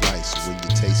a slice. When you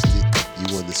taste it,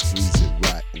 you wanna squeeze it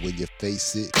right. When you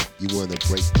face it, you wanna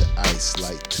break the ice.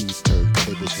 Like 2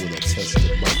 turntables when I test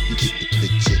the mic. You get the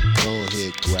picture, go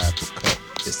ahead, grab a cup.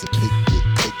 It's a picnic,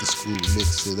 take a screw,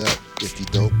 mix it up. If you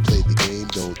don't play the game,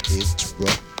 don't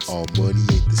interrupt. All money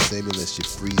ain't the same unless you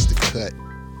freeze the cut.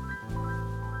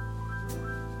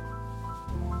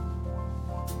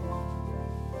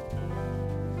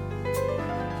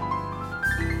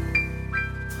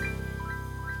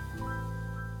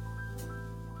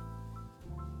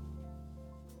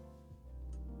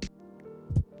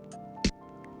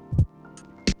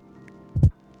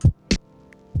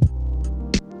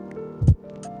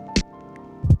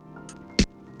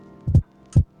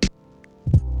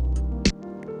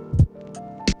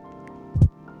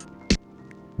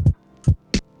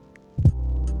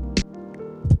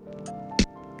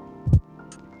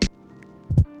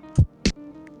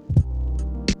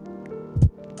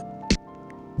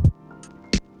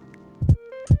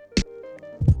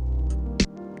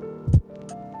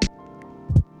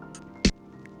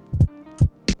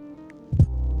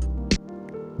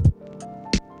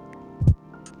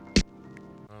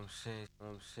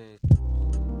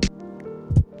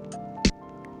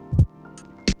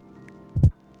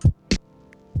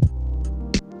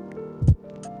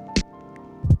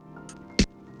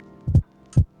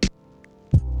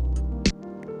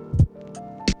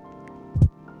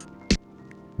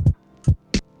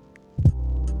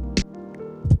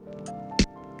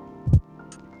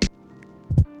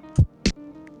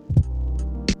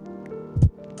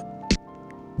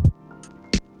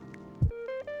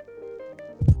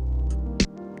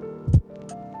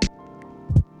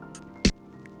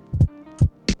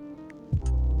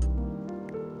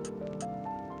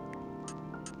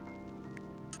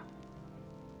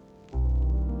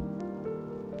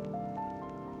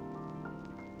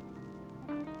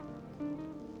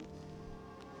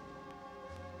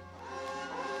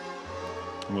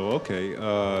 Well, okay.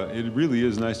 It really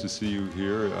is nice to see you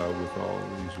here with all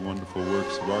these wonderful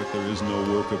works of art. There is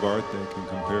no work of art that can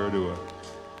compare to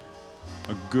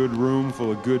a good room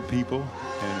full of good people,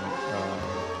 and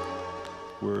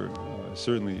we're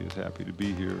certainly as happy to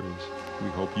be here as we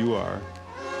hope you are.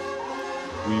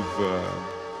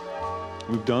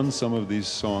 We've done some of these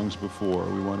songs before,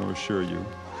 we want to assure you.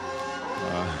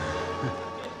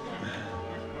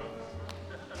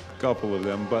 Couple of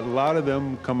them, but a lot of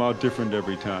them come out different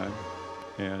every time.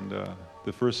 And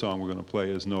the first song we're going to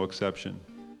play is no exception.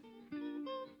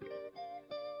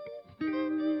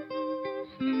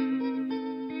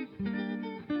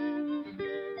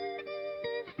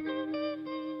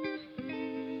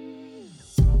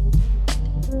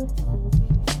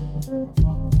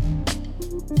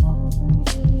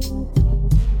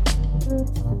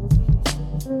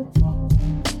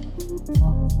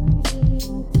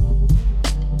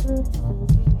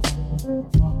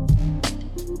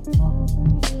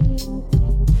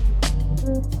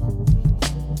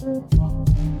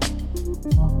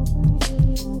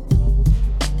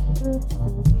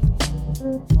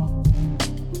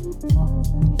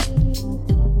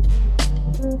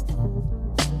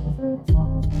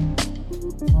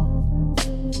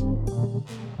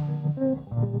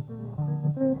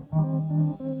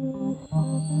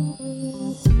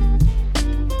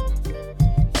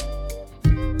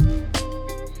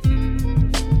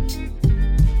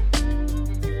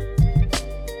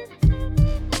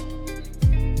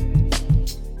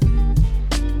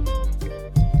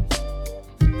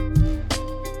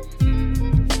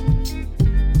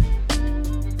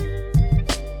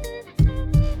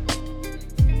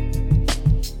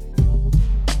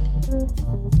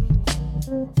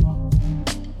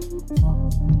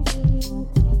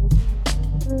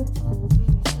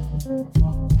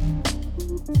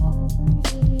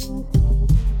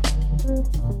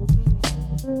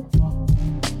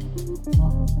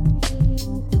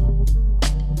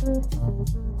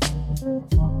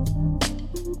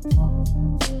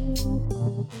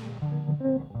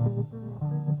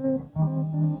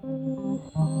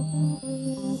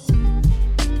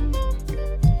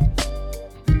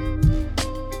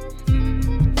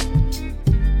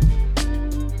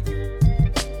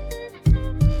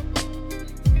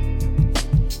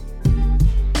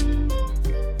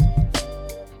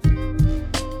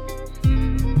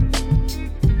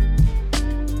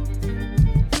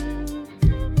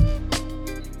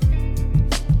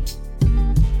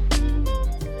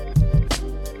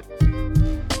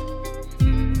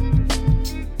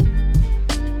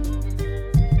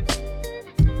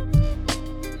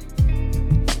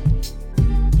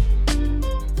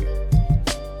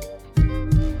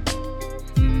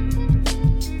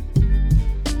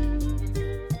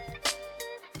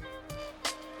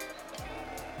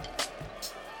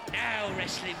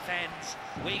 wrestling fans,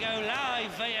 we go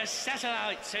live via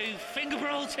satellite to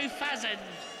Fingerbrawl 2000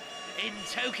 in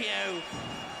Tokyo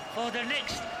for the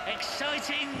next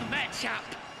exciting matchup.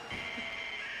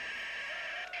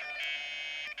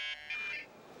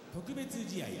 特別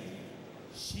試合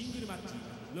シングルマッチ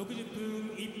60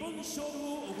分一本勝負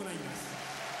を行いま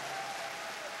す。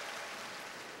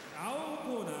青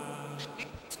コーナー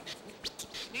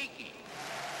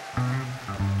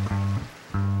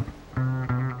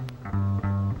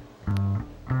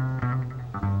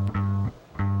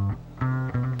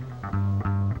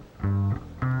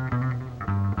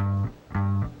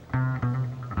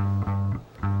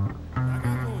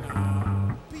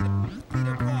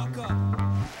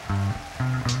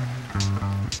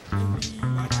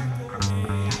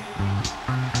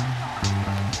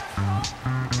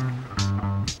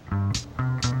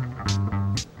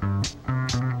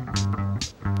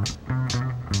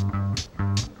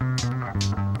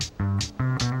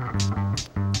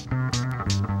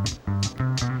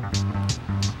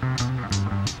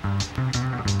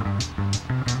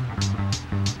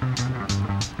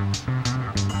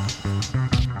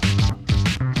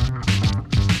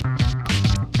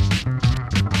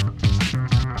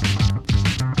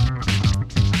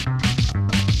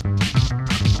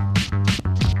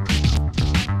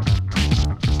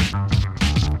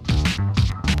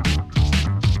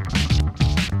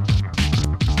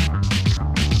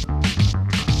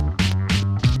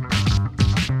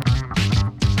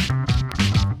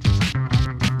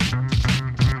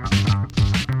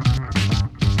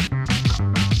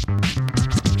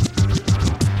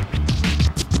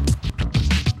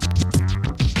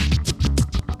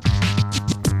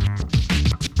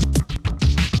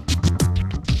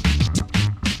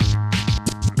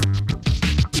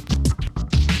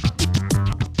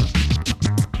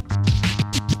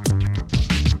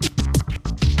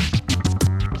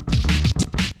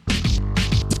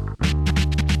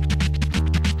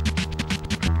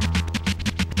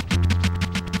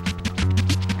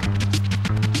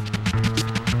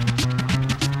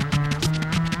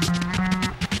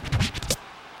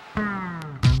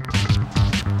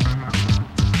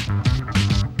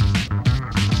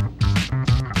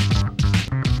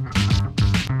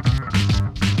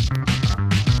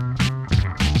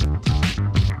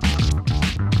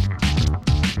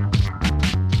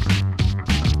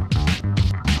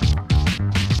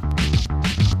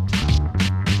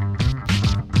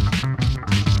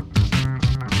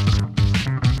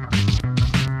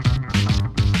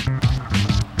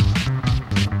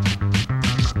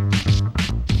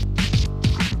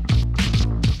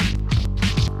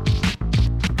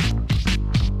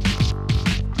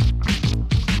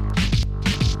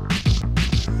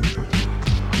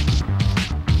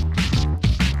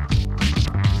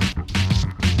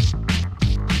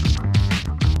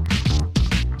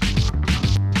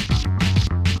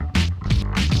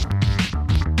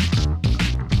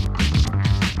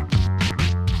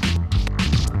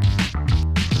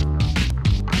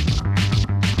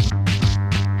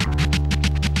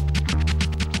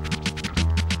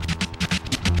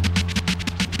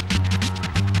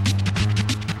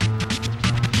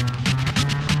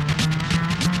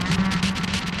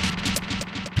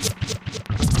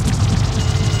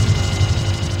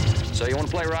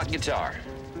play rock guitar.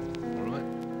 All right.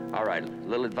 All right, a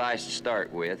little advice to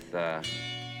start with. The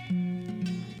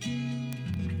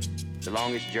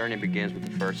longest journey begins with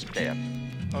the first step.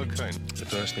 Okay, the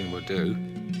first thing we'll do,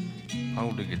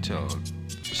 hold the guitar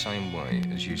the same way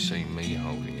as you see me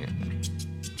holding it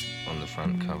on the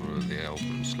front cover of the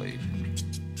album sleeve.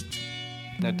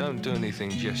 Now don't do anything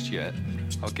just yet.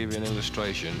 I'll give you an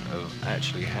illustration of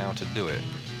actually how to do it.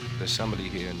 There's somebody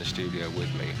here in the studio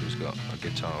with me who's got a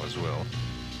guitar as well.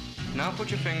 Now put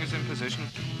your fingers in position.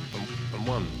 And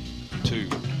 1, 2,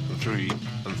 3,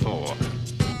 and 4.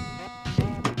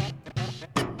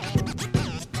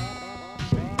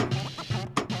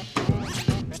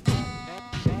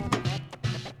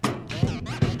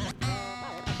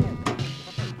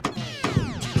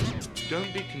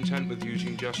 Don't be content with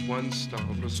using just one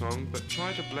style per song, but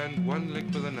try to blend one lick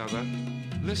with another.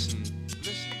 Listen.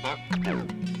 Pluck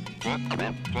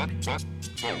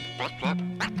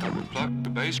the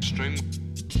bass string.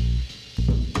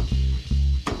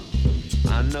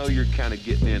 I know you're kind of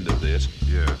getting into this.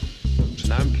 Yeah.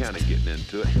 And I'm kind of getting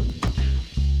into it.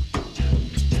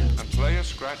 And play your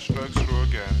scratch strokes through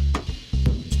again.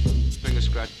 Finger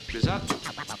scratches up.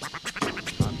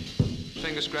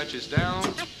 Finger scratches down.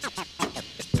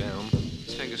 Down.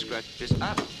 Finger scratches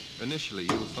up. Initially,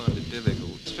 you will find it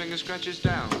difficult. Finger scratches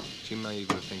down. You may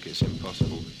even think it's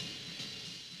impossible.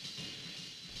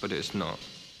 But it's not.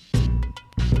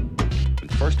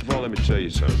 First of all, let me tell you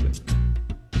something.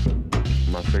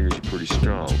 My fingers are pretty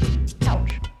strong.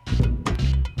 Ouch.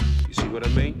 You see what I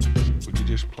mean? Would you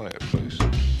just play it, please?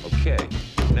 Okay,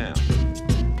 now.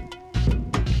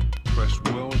 Press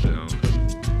well down.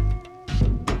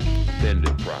 Bend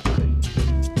it properly.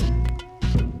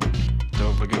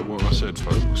 Don't forget what I said,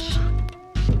 folks.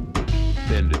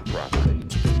 Bend it properly.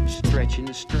 Stretching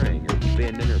the string, or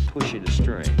bending or pushing the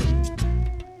string.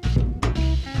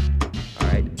 All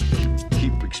right,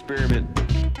 keep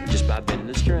experimenting just by bending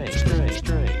the string.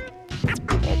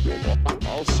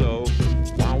 Also,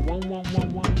 wow.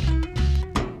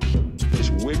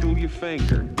 Just wiggle your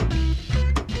finger.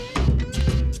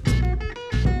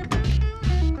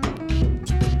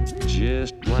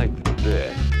 Just like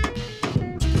that.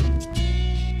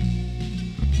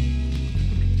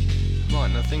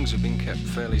 Right, now things have been kept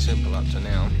fairly simple up to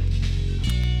now.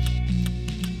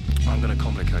 I'm going to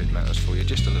complicate matters for you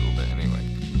just a little bit anyway.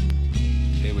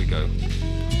 Here we go.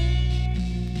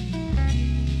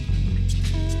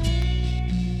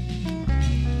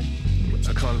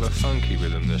 A kind of a funky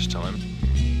rhythm this time.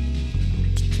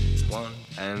 1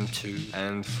 and 2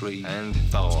 and 3 and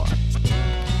 4.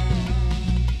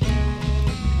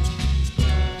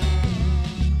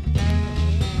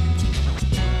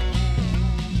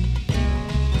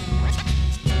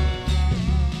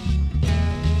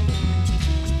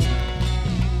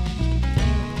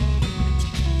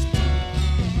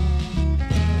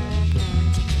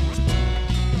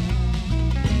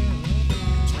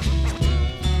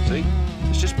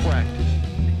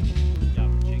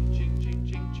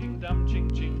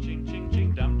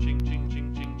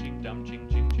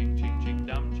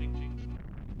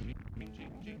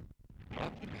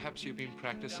 Perhaps you've been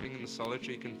practicing in the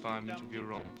solitary confinement of your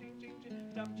room.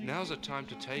 Now's a time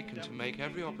to take and to make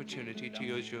every opportunity to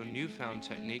use your newfound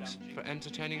techniques for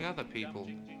entertaining other people.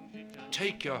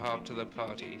 Take your harp to the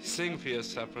party, sing for your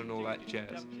supper and all that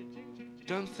jazz.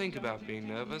 Don't think about being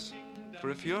nervous, for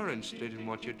if you're interested in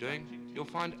what you're doing, you'll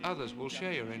find others will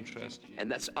share your interest. And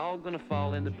that's all gonna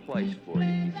fall into place for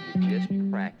you if you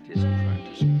just practice.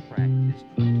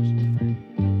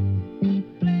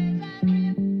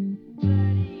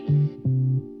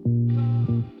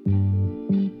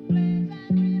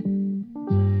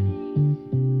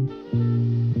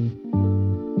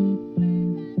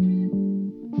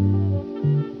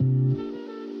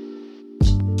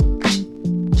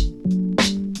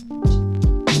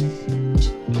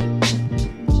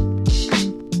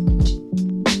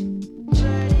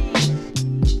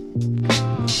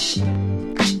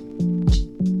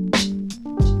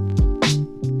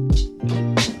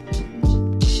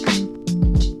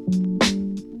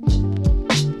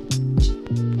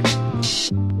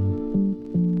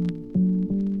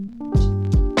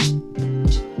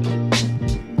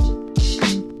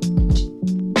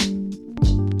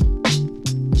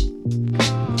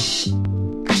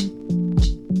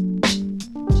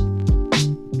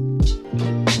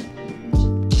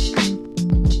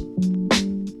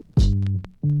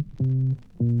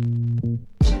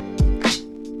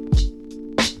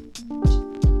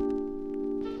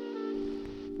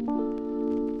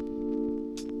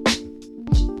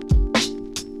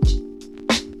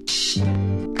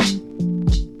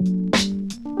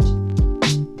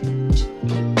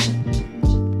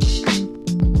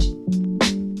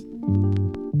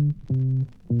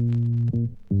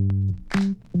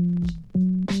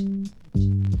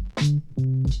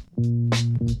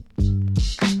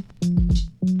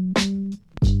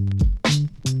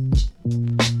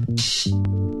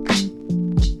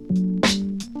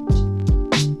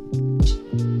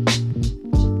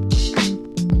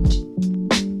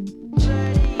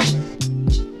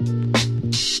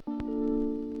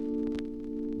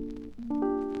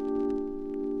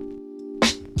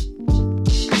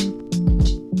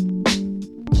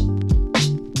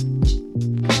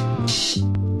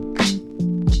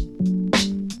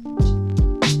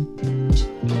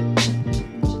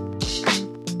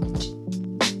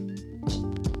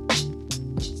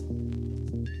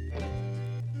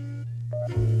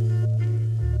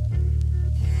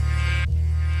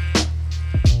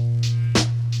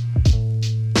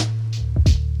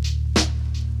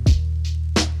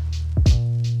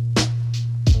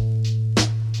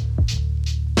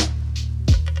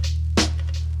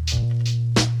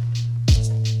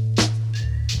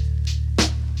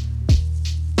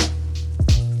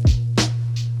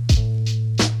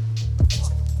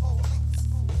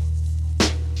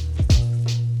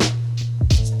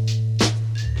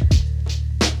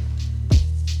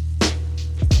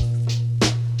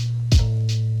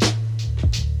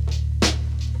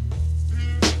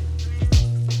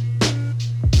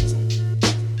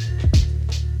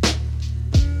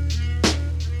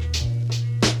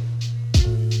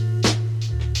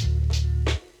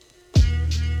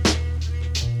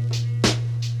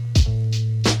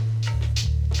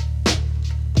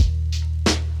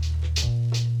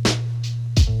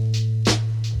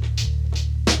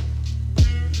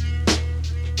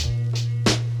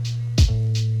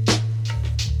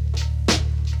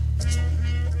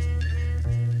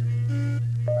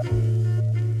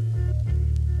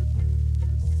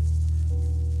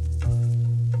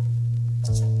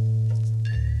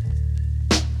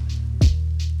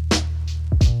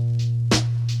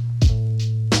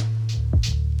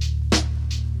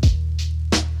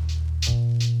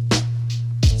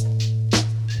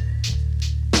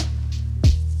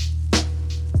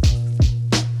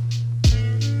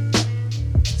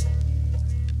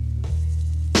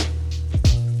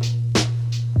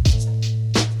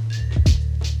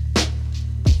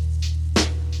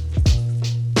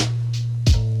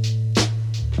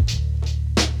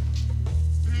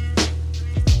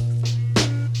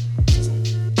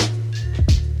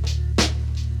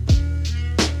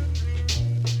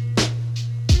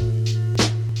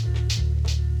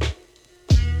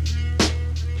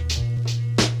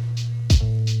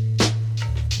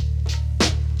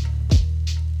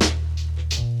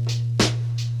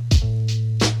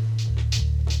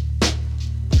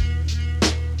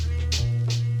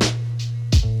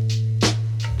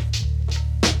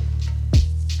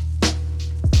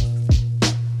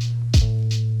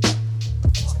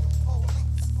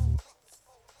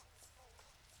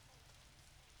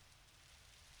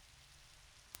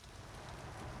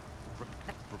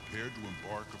 prepared to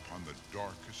embark upon the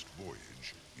darkest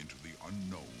voyage into the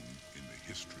unknown in the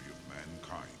history of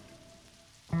mankind.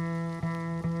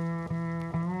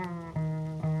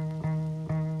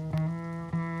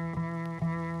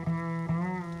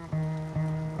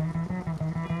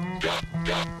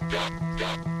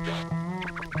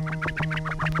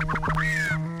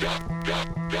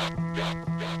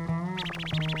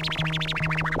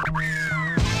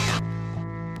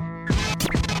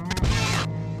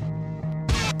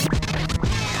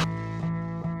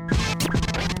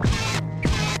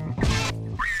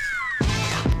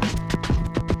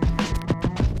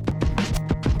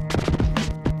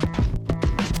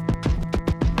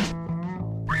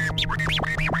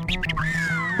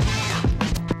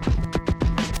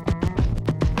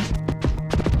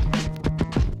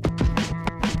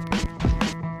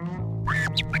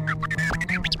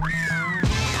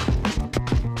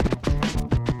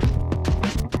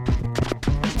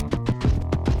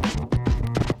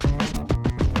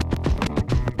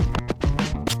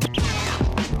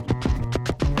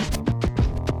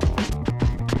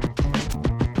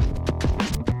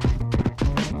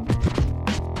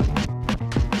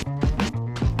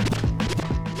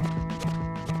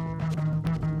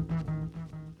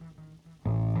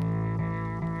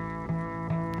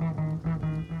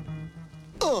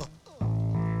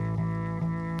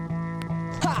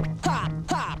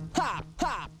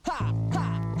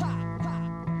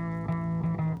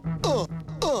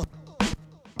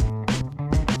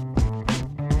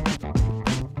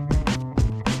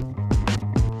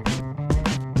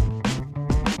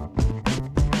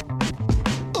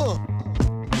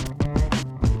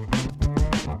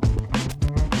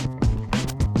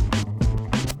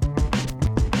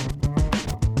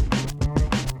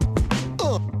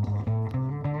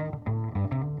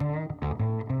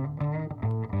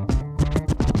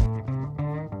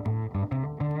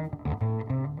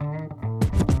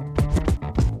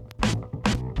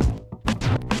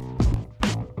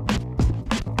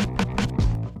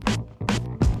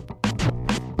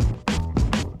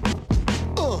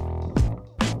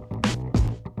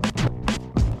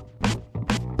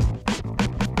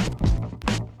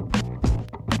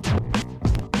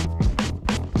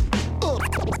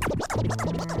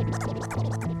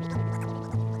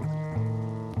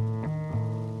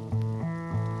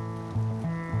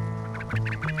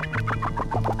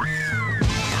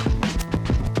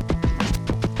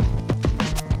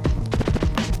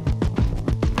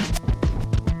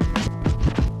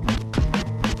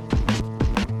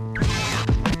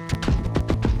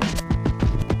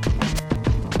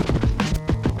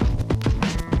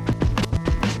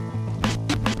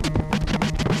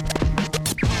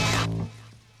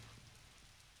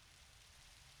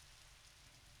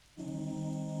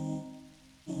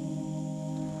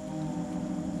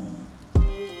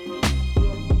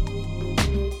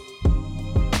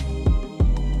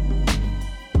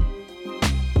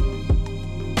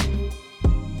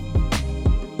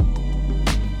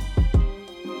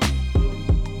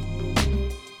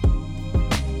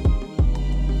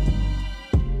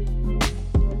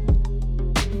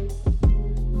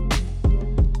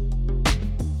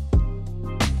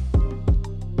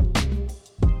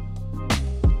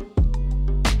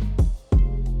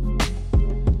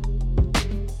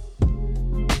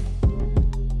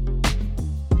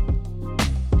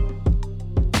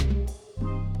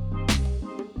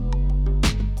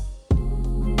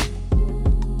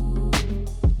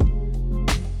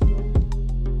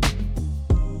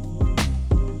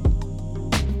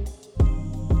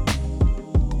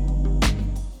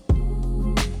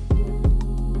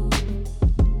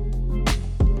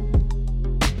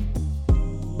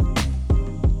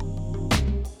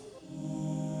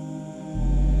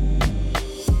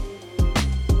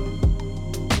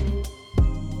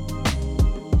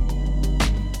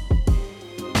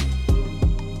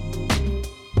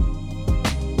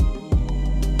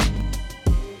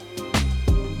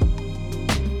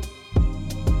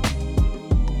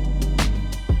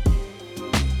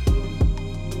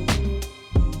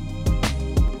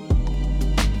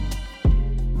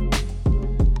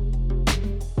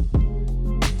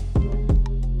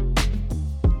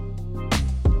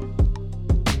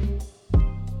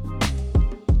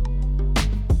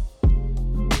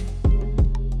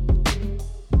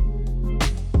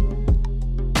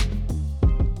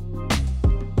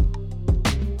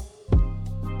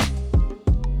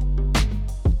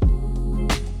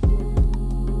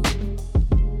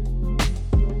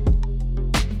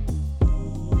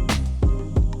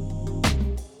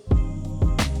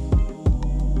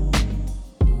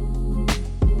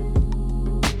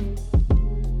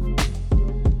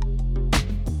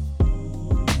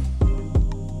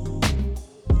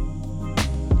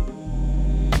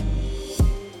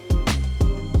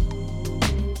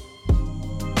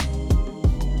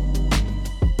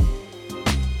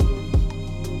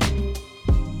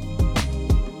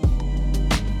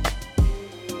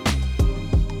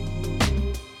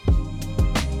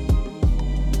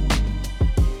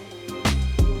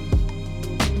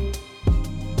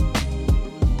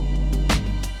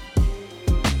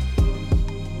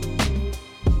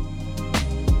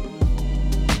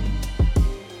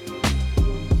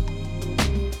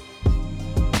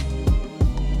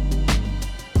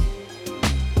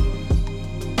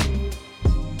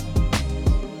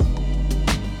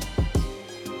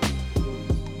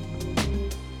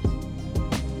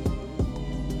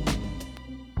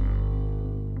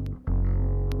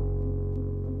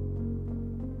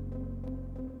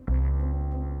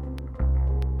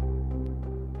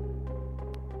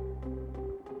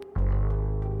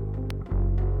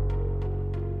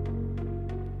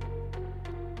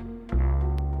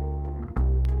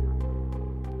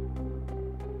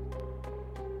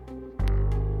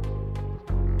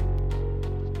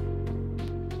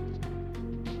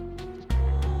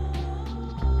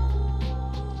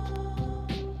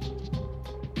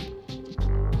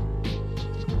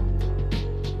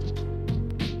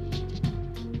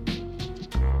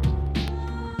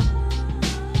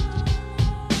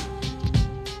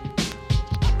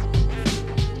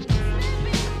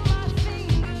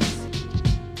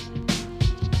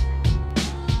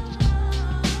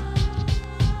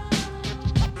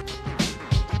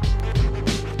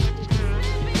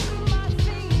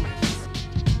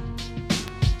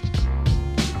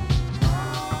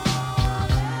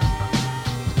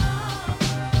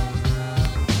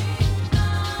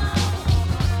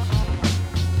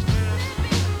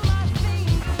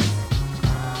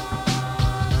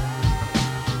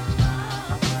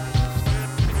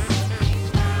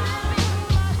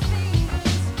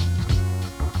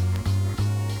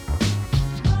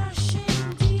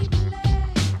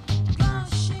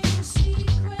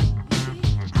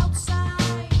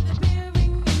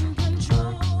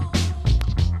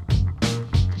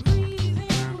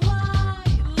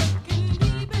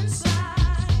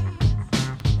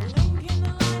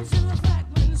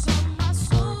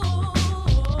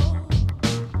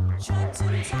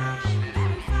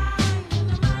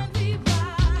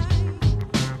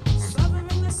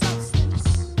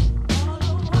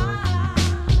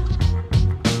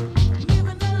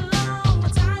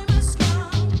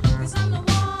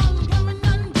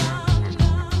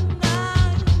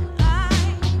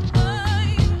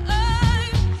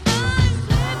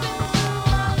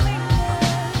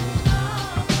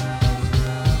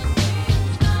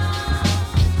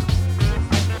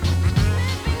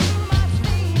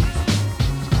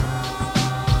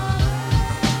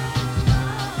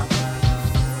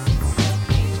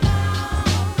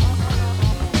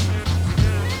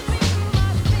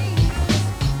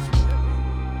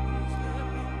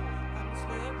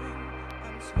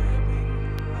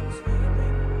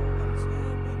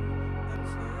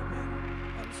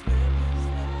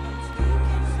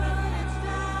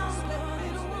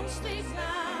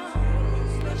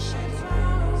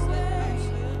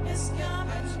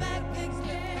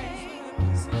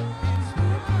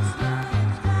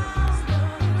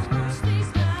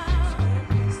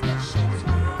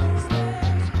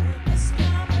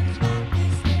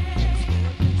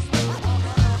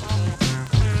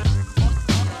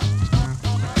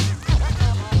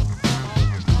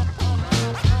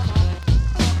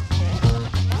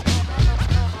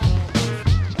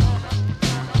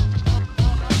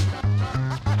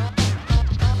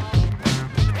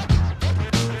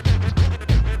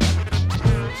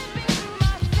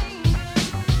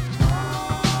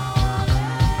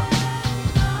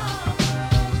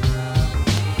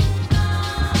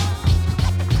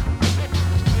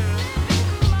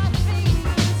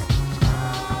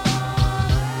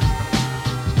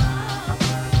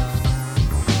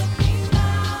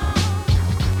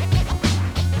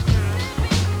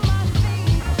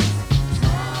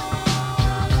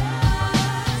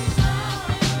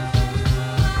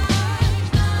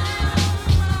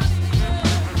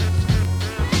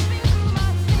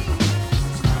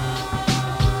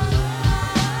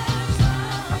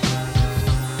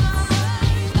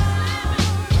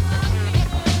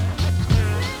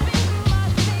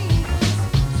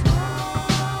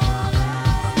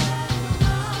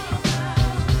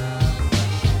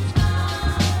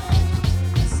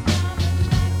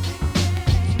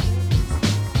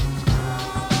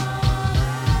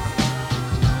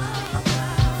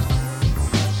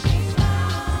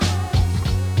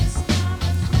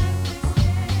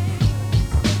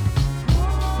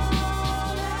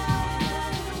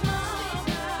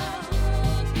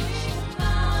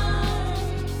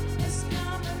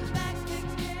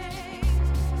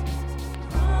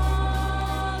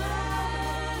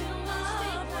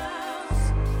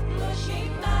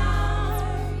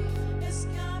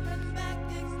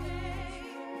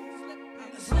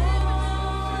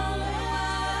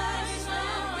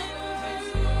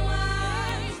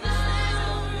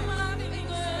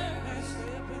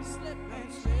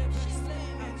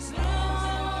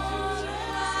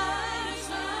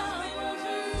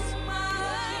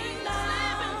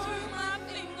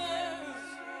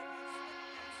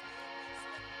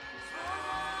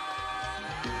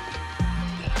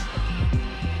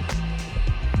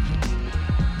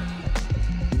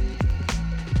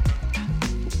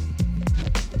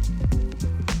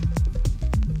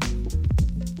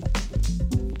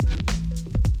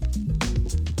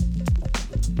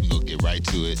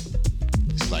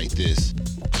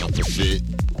 Upper Fit,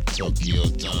 Tokyo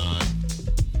Dawn.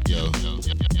 Yo,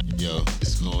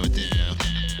 it's going down.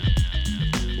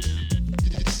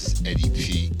 This is Eddie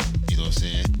P. You know what I'm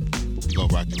saying? We gon'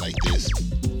 rock it like this.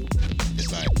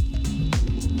 It's like,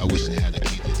 I wish I had a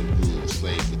king of the rules.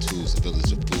 Slave for tools, a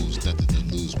village of fools. Nothing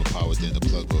to lose, more power than a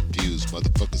plug or fuse.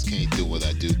 Motherfuckers can't do what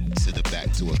I do. Send it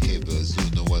back to a cave or a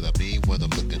zoo. Know what I mean when I'm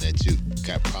looking at you?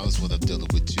 Got problems when I'm dealing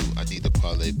with you. I need a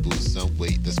parlay boost. Some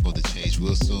weight that's gonna change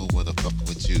real soon when I'm fucking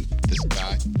with you. The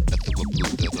sky, nothing but blue.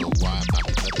 Don't know why I'm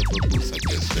knocking nothing but boost. I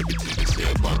guess everything they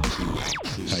say about you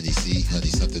ain't. Honey C,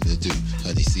 honey, something to do.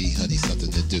 Honey C, honey,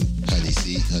 something to do. Honey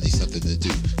C, honey, something to do.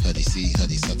 Honey C,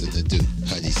 honey, something to do.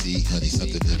 Honey C, honey,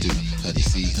 something to do. Honey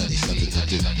C, honey, something to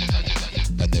do.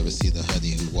 I never seen a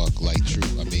honey who walk like true.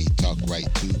 I mean, talk right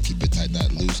too. Keep it tight,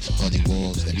 not loose. Honey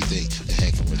warms everything that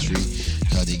hang from a tree.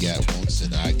 Honey got wants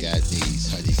and I got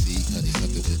needs. Honey C, honey,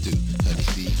 something to do. Honey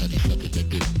C, honey, something to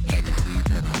do. Honey C,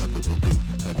 honey, something to do.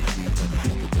 Honey C, honey,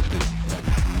 something to do.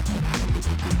 Honey C, honey, something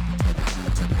to do. Honey C,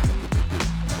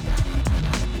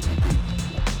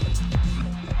 honey, something to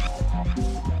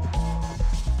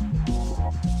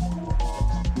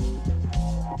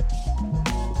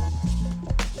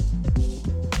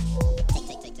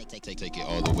do. Take it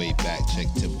all the way back, check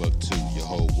Timbuktu. Your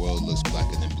whole world looks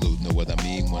blacker than blue. Know what I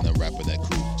mean when I'm rapping that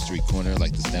crew. Street corner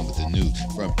like the stand with the new.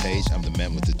 Front page, I'm the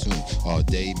man with the tune. All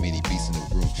day, many beats in the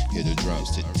room. Hear the drums,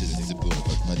 to the boom.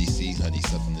 Honey C, honey,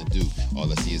 something to do. All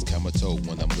I see is Kamato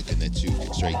when I'm looking at you.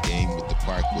 Straight game with the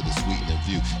park with a sweet in the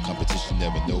view. Competition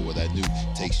never know what I knew.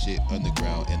 Take shit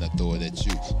underground and I throw it at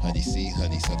you. Honey C,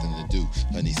 honey, something to do.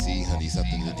 Honey C, honey,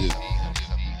 something to do.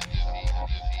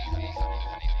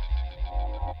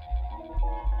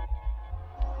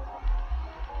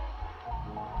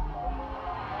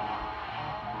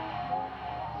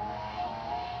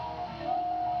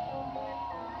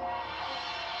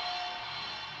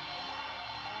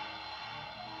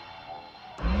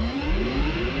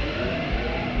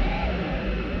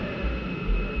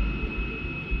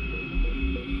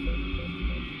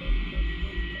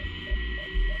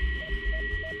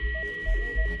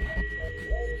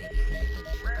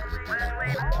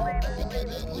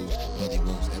 Honey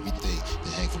wants everything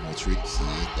that hang from a tree. See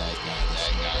it,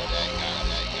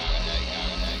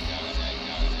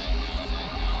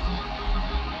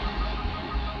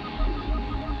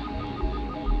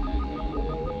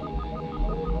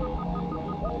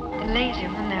 The laser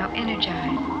will now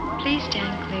energize. Please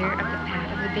stand clear of the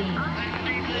path of the beam.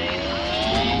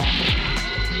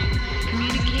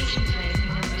 Communications laser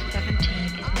number 17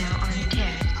 is now on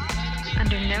test.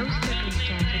 Under no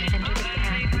circumstances enter the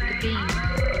path of the beam.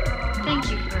 Thank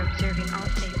you for observing all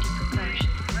safety precautions.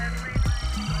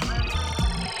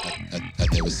 I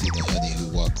never seen a honey who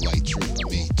walk like true. I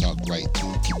mean, talk right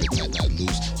too. Keep it tight, not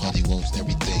loose. Honey wants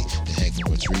everything that hang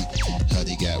from a tree.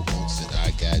 Honey got wants and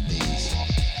I got needs.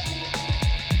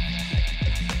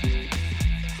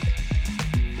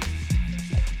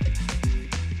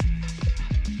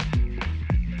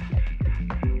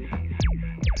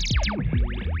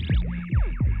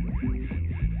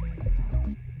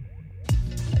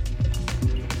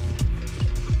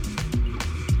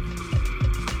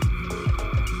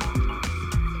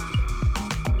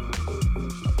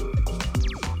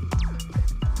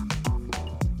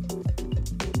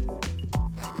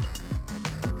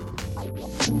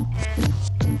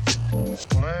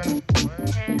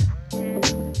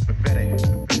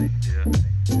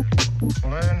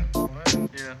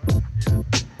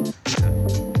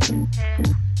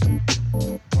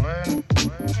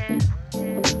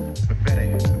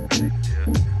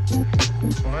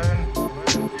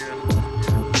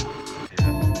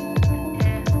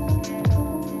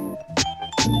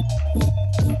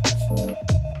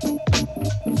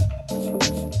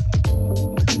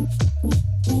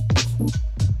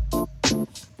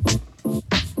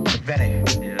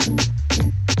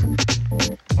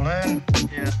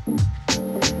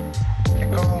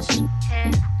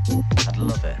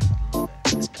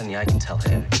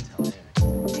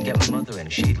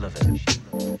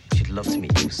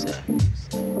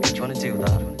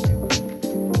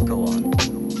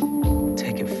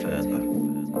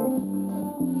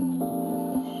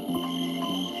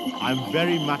 I'm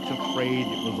very much afraid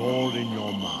it was all in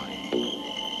your mind.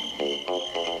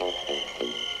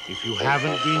 If you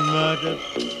haven't been murdered,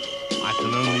 I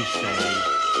can only say,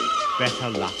 better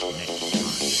luck next time.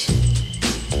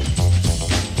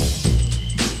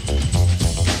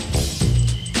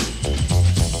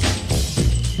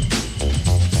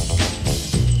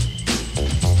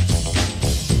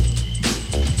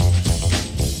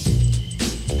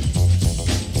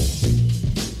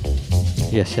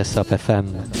 Yes, Up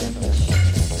FM.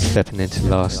 stepping into the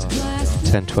last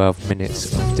 10-12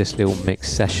 minutes of this little mix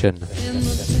session.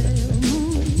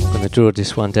 I'm going to draw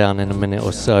this one down in a minute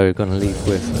or so. Going to leave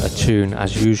with a tune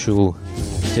as usual,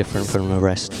 different from the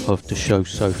rest of the show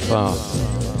so far.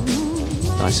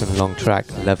 Nice and long track,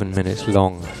 11 minutes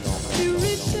long.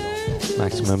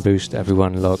 Maximum boost,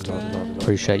 everyone logged.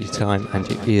 Appreciate your time and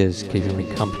your ears, keeping me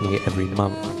company every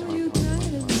month.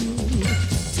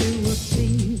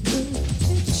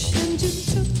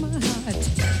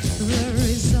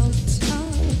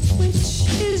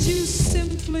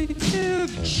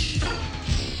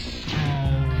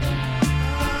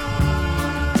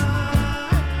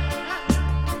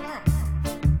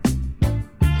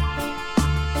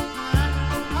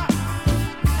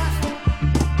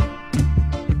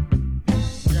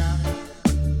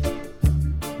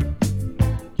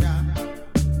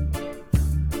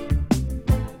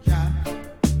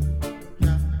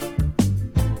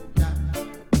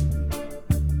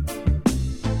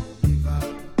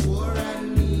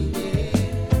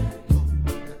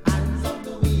 Hands up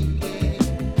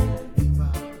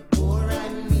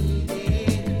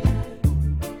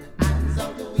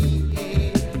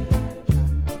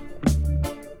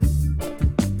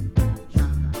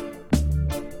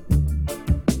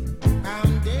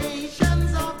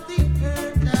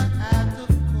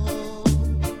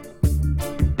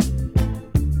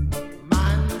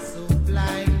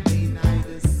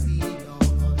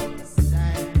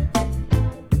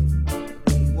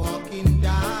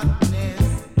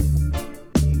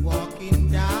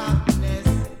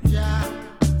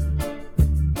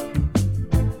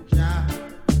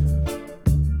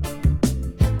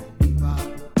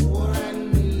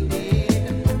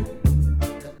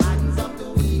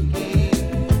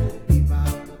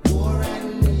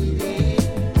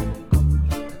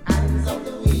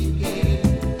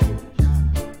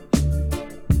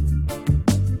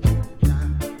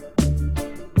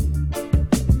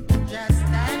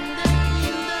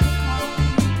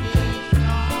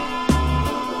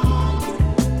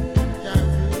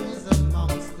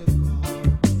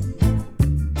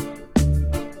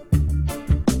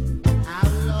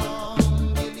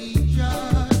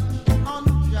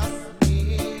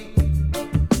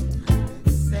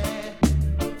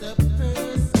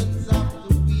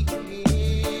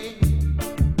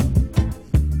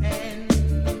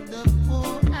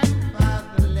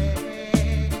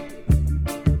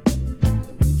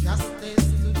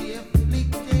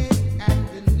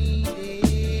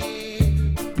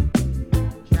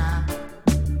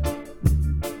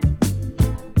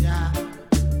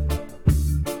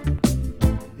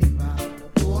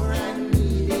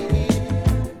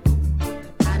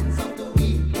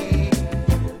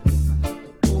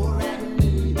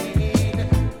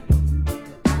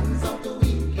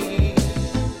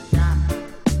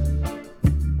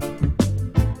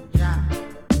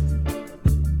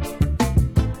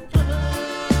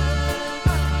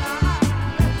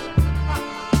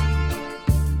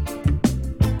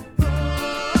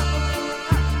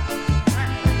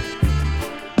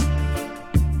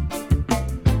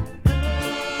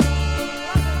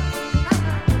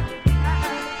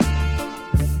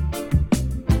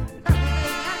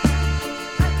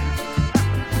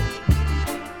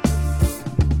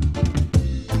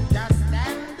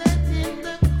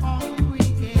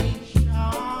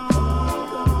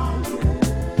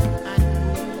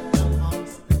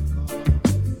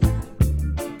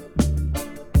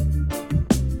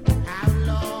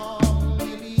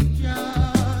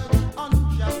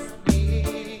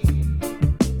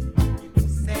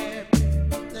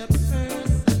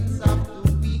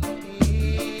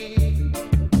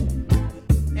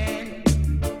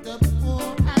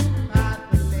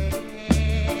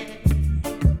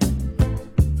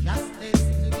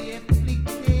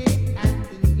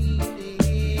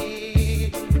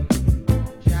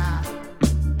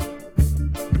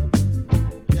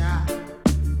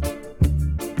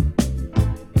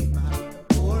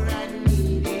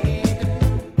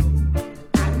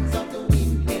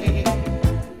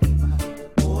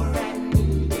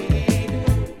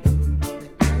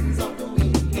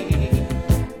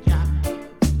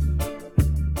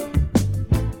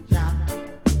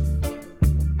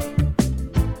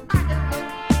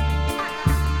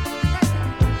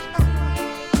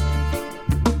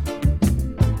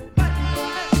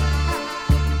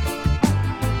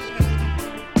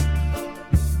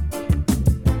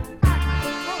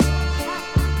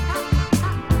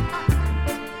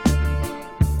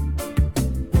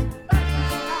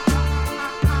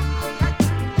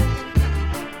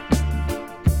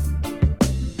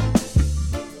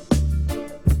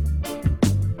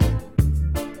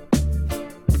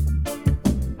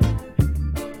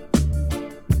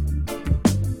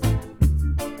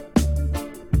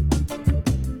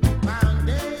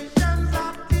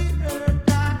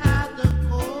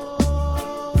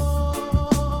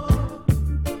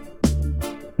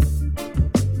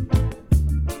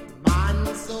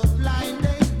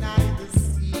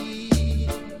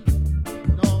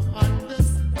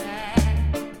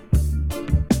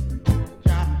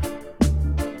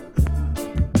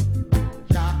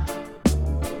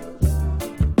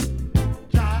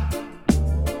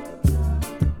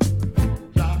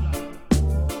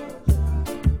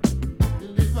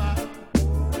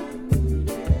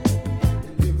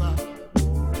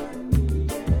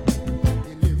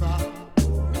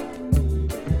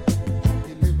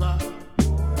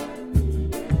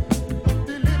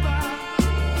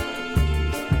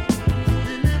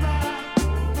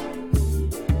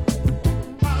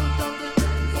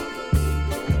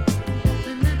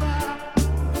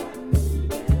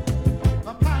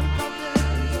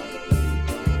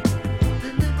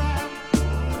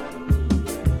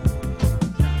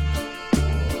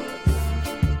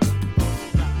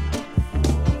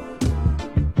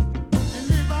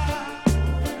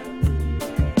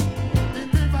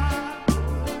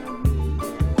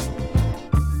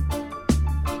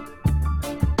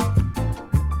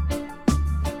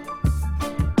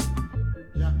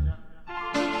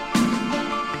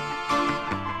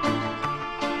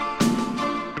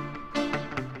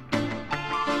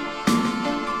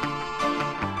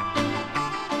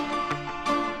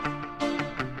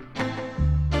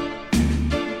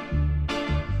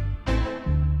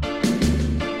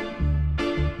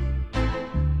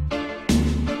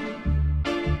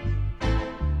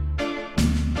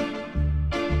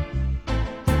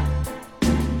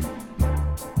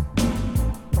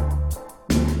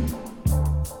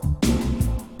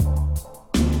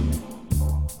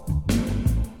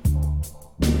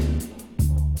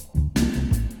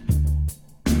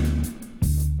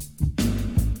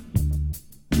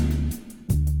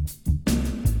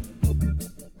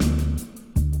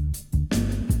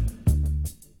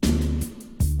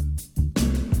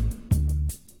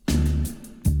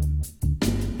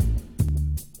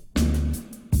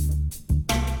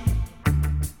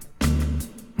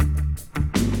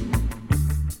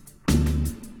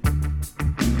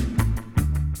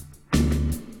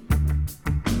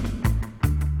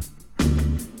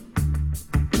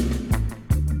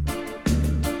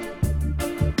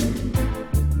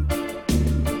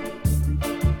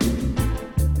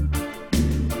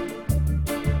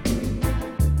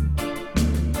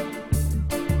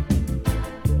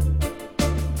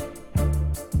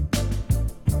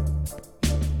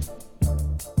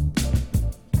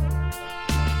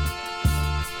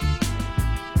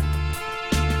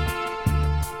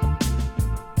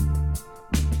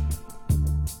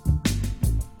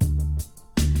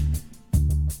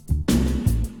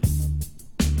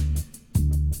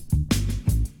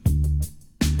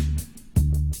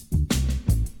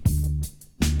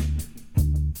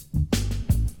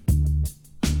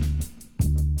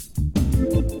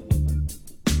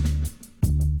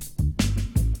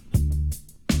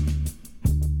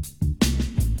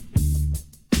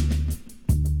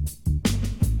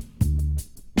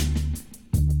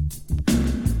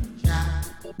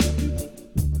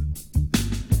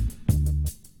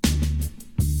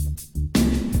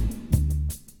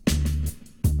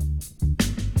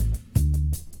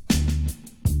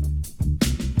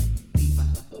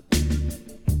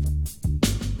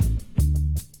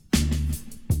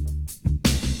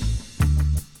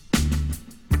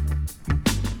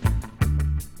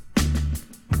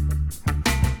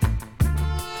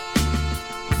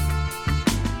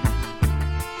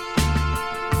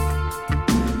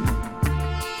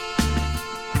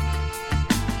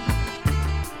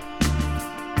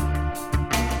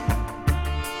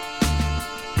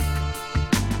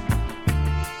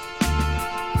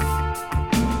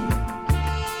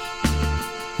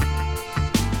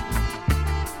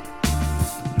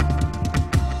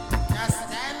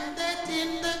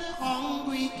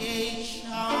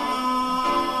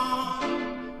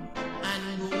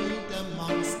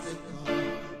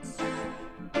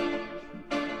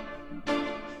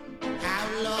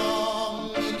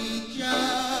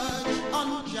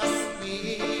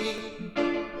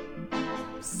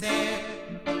said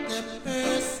the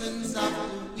persons of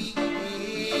the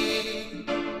wicked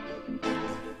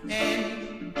and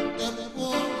the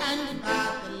poor and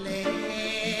fatherless,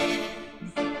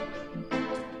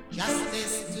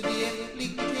 justice to the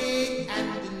afflicted and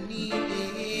the needy.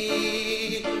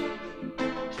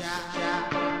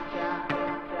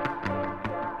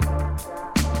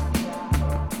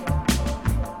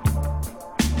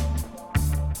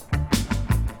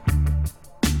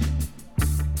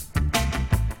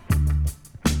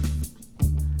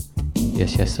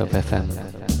 Yes, Sub FM.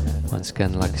 Once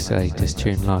again, like I say, this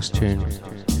tune, last tune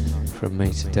from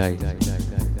me today.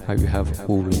 Hope you have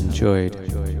all enjoyed.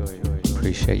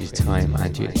 Appreciate your time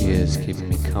and your ears keeping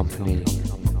me company.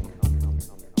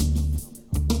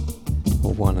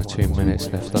 Or 1 or 2 minutes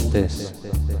left of this.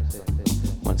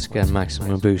 Once again,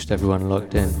 maximum boost, everyone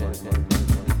locked in.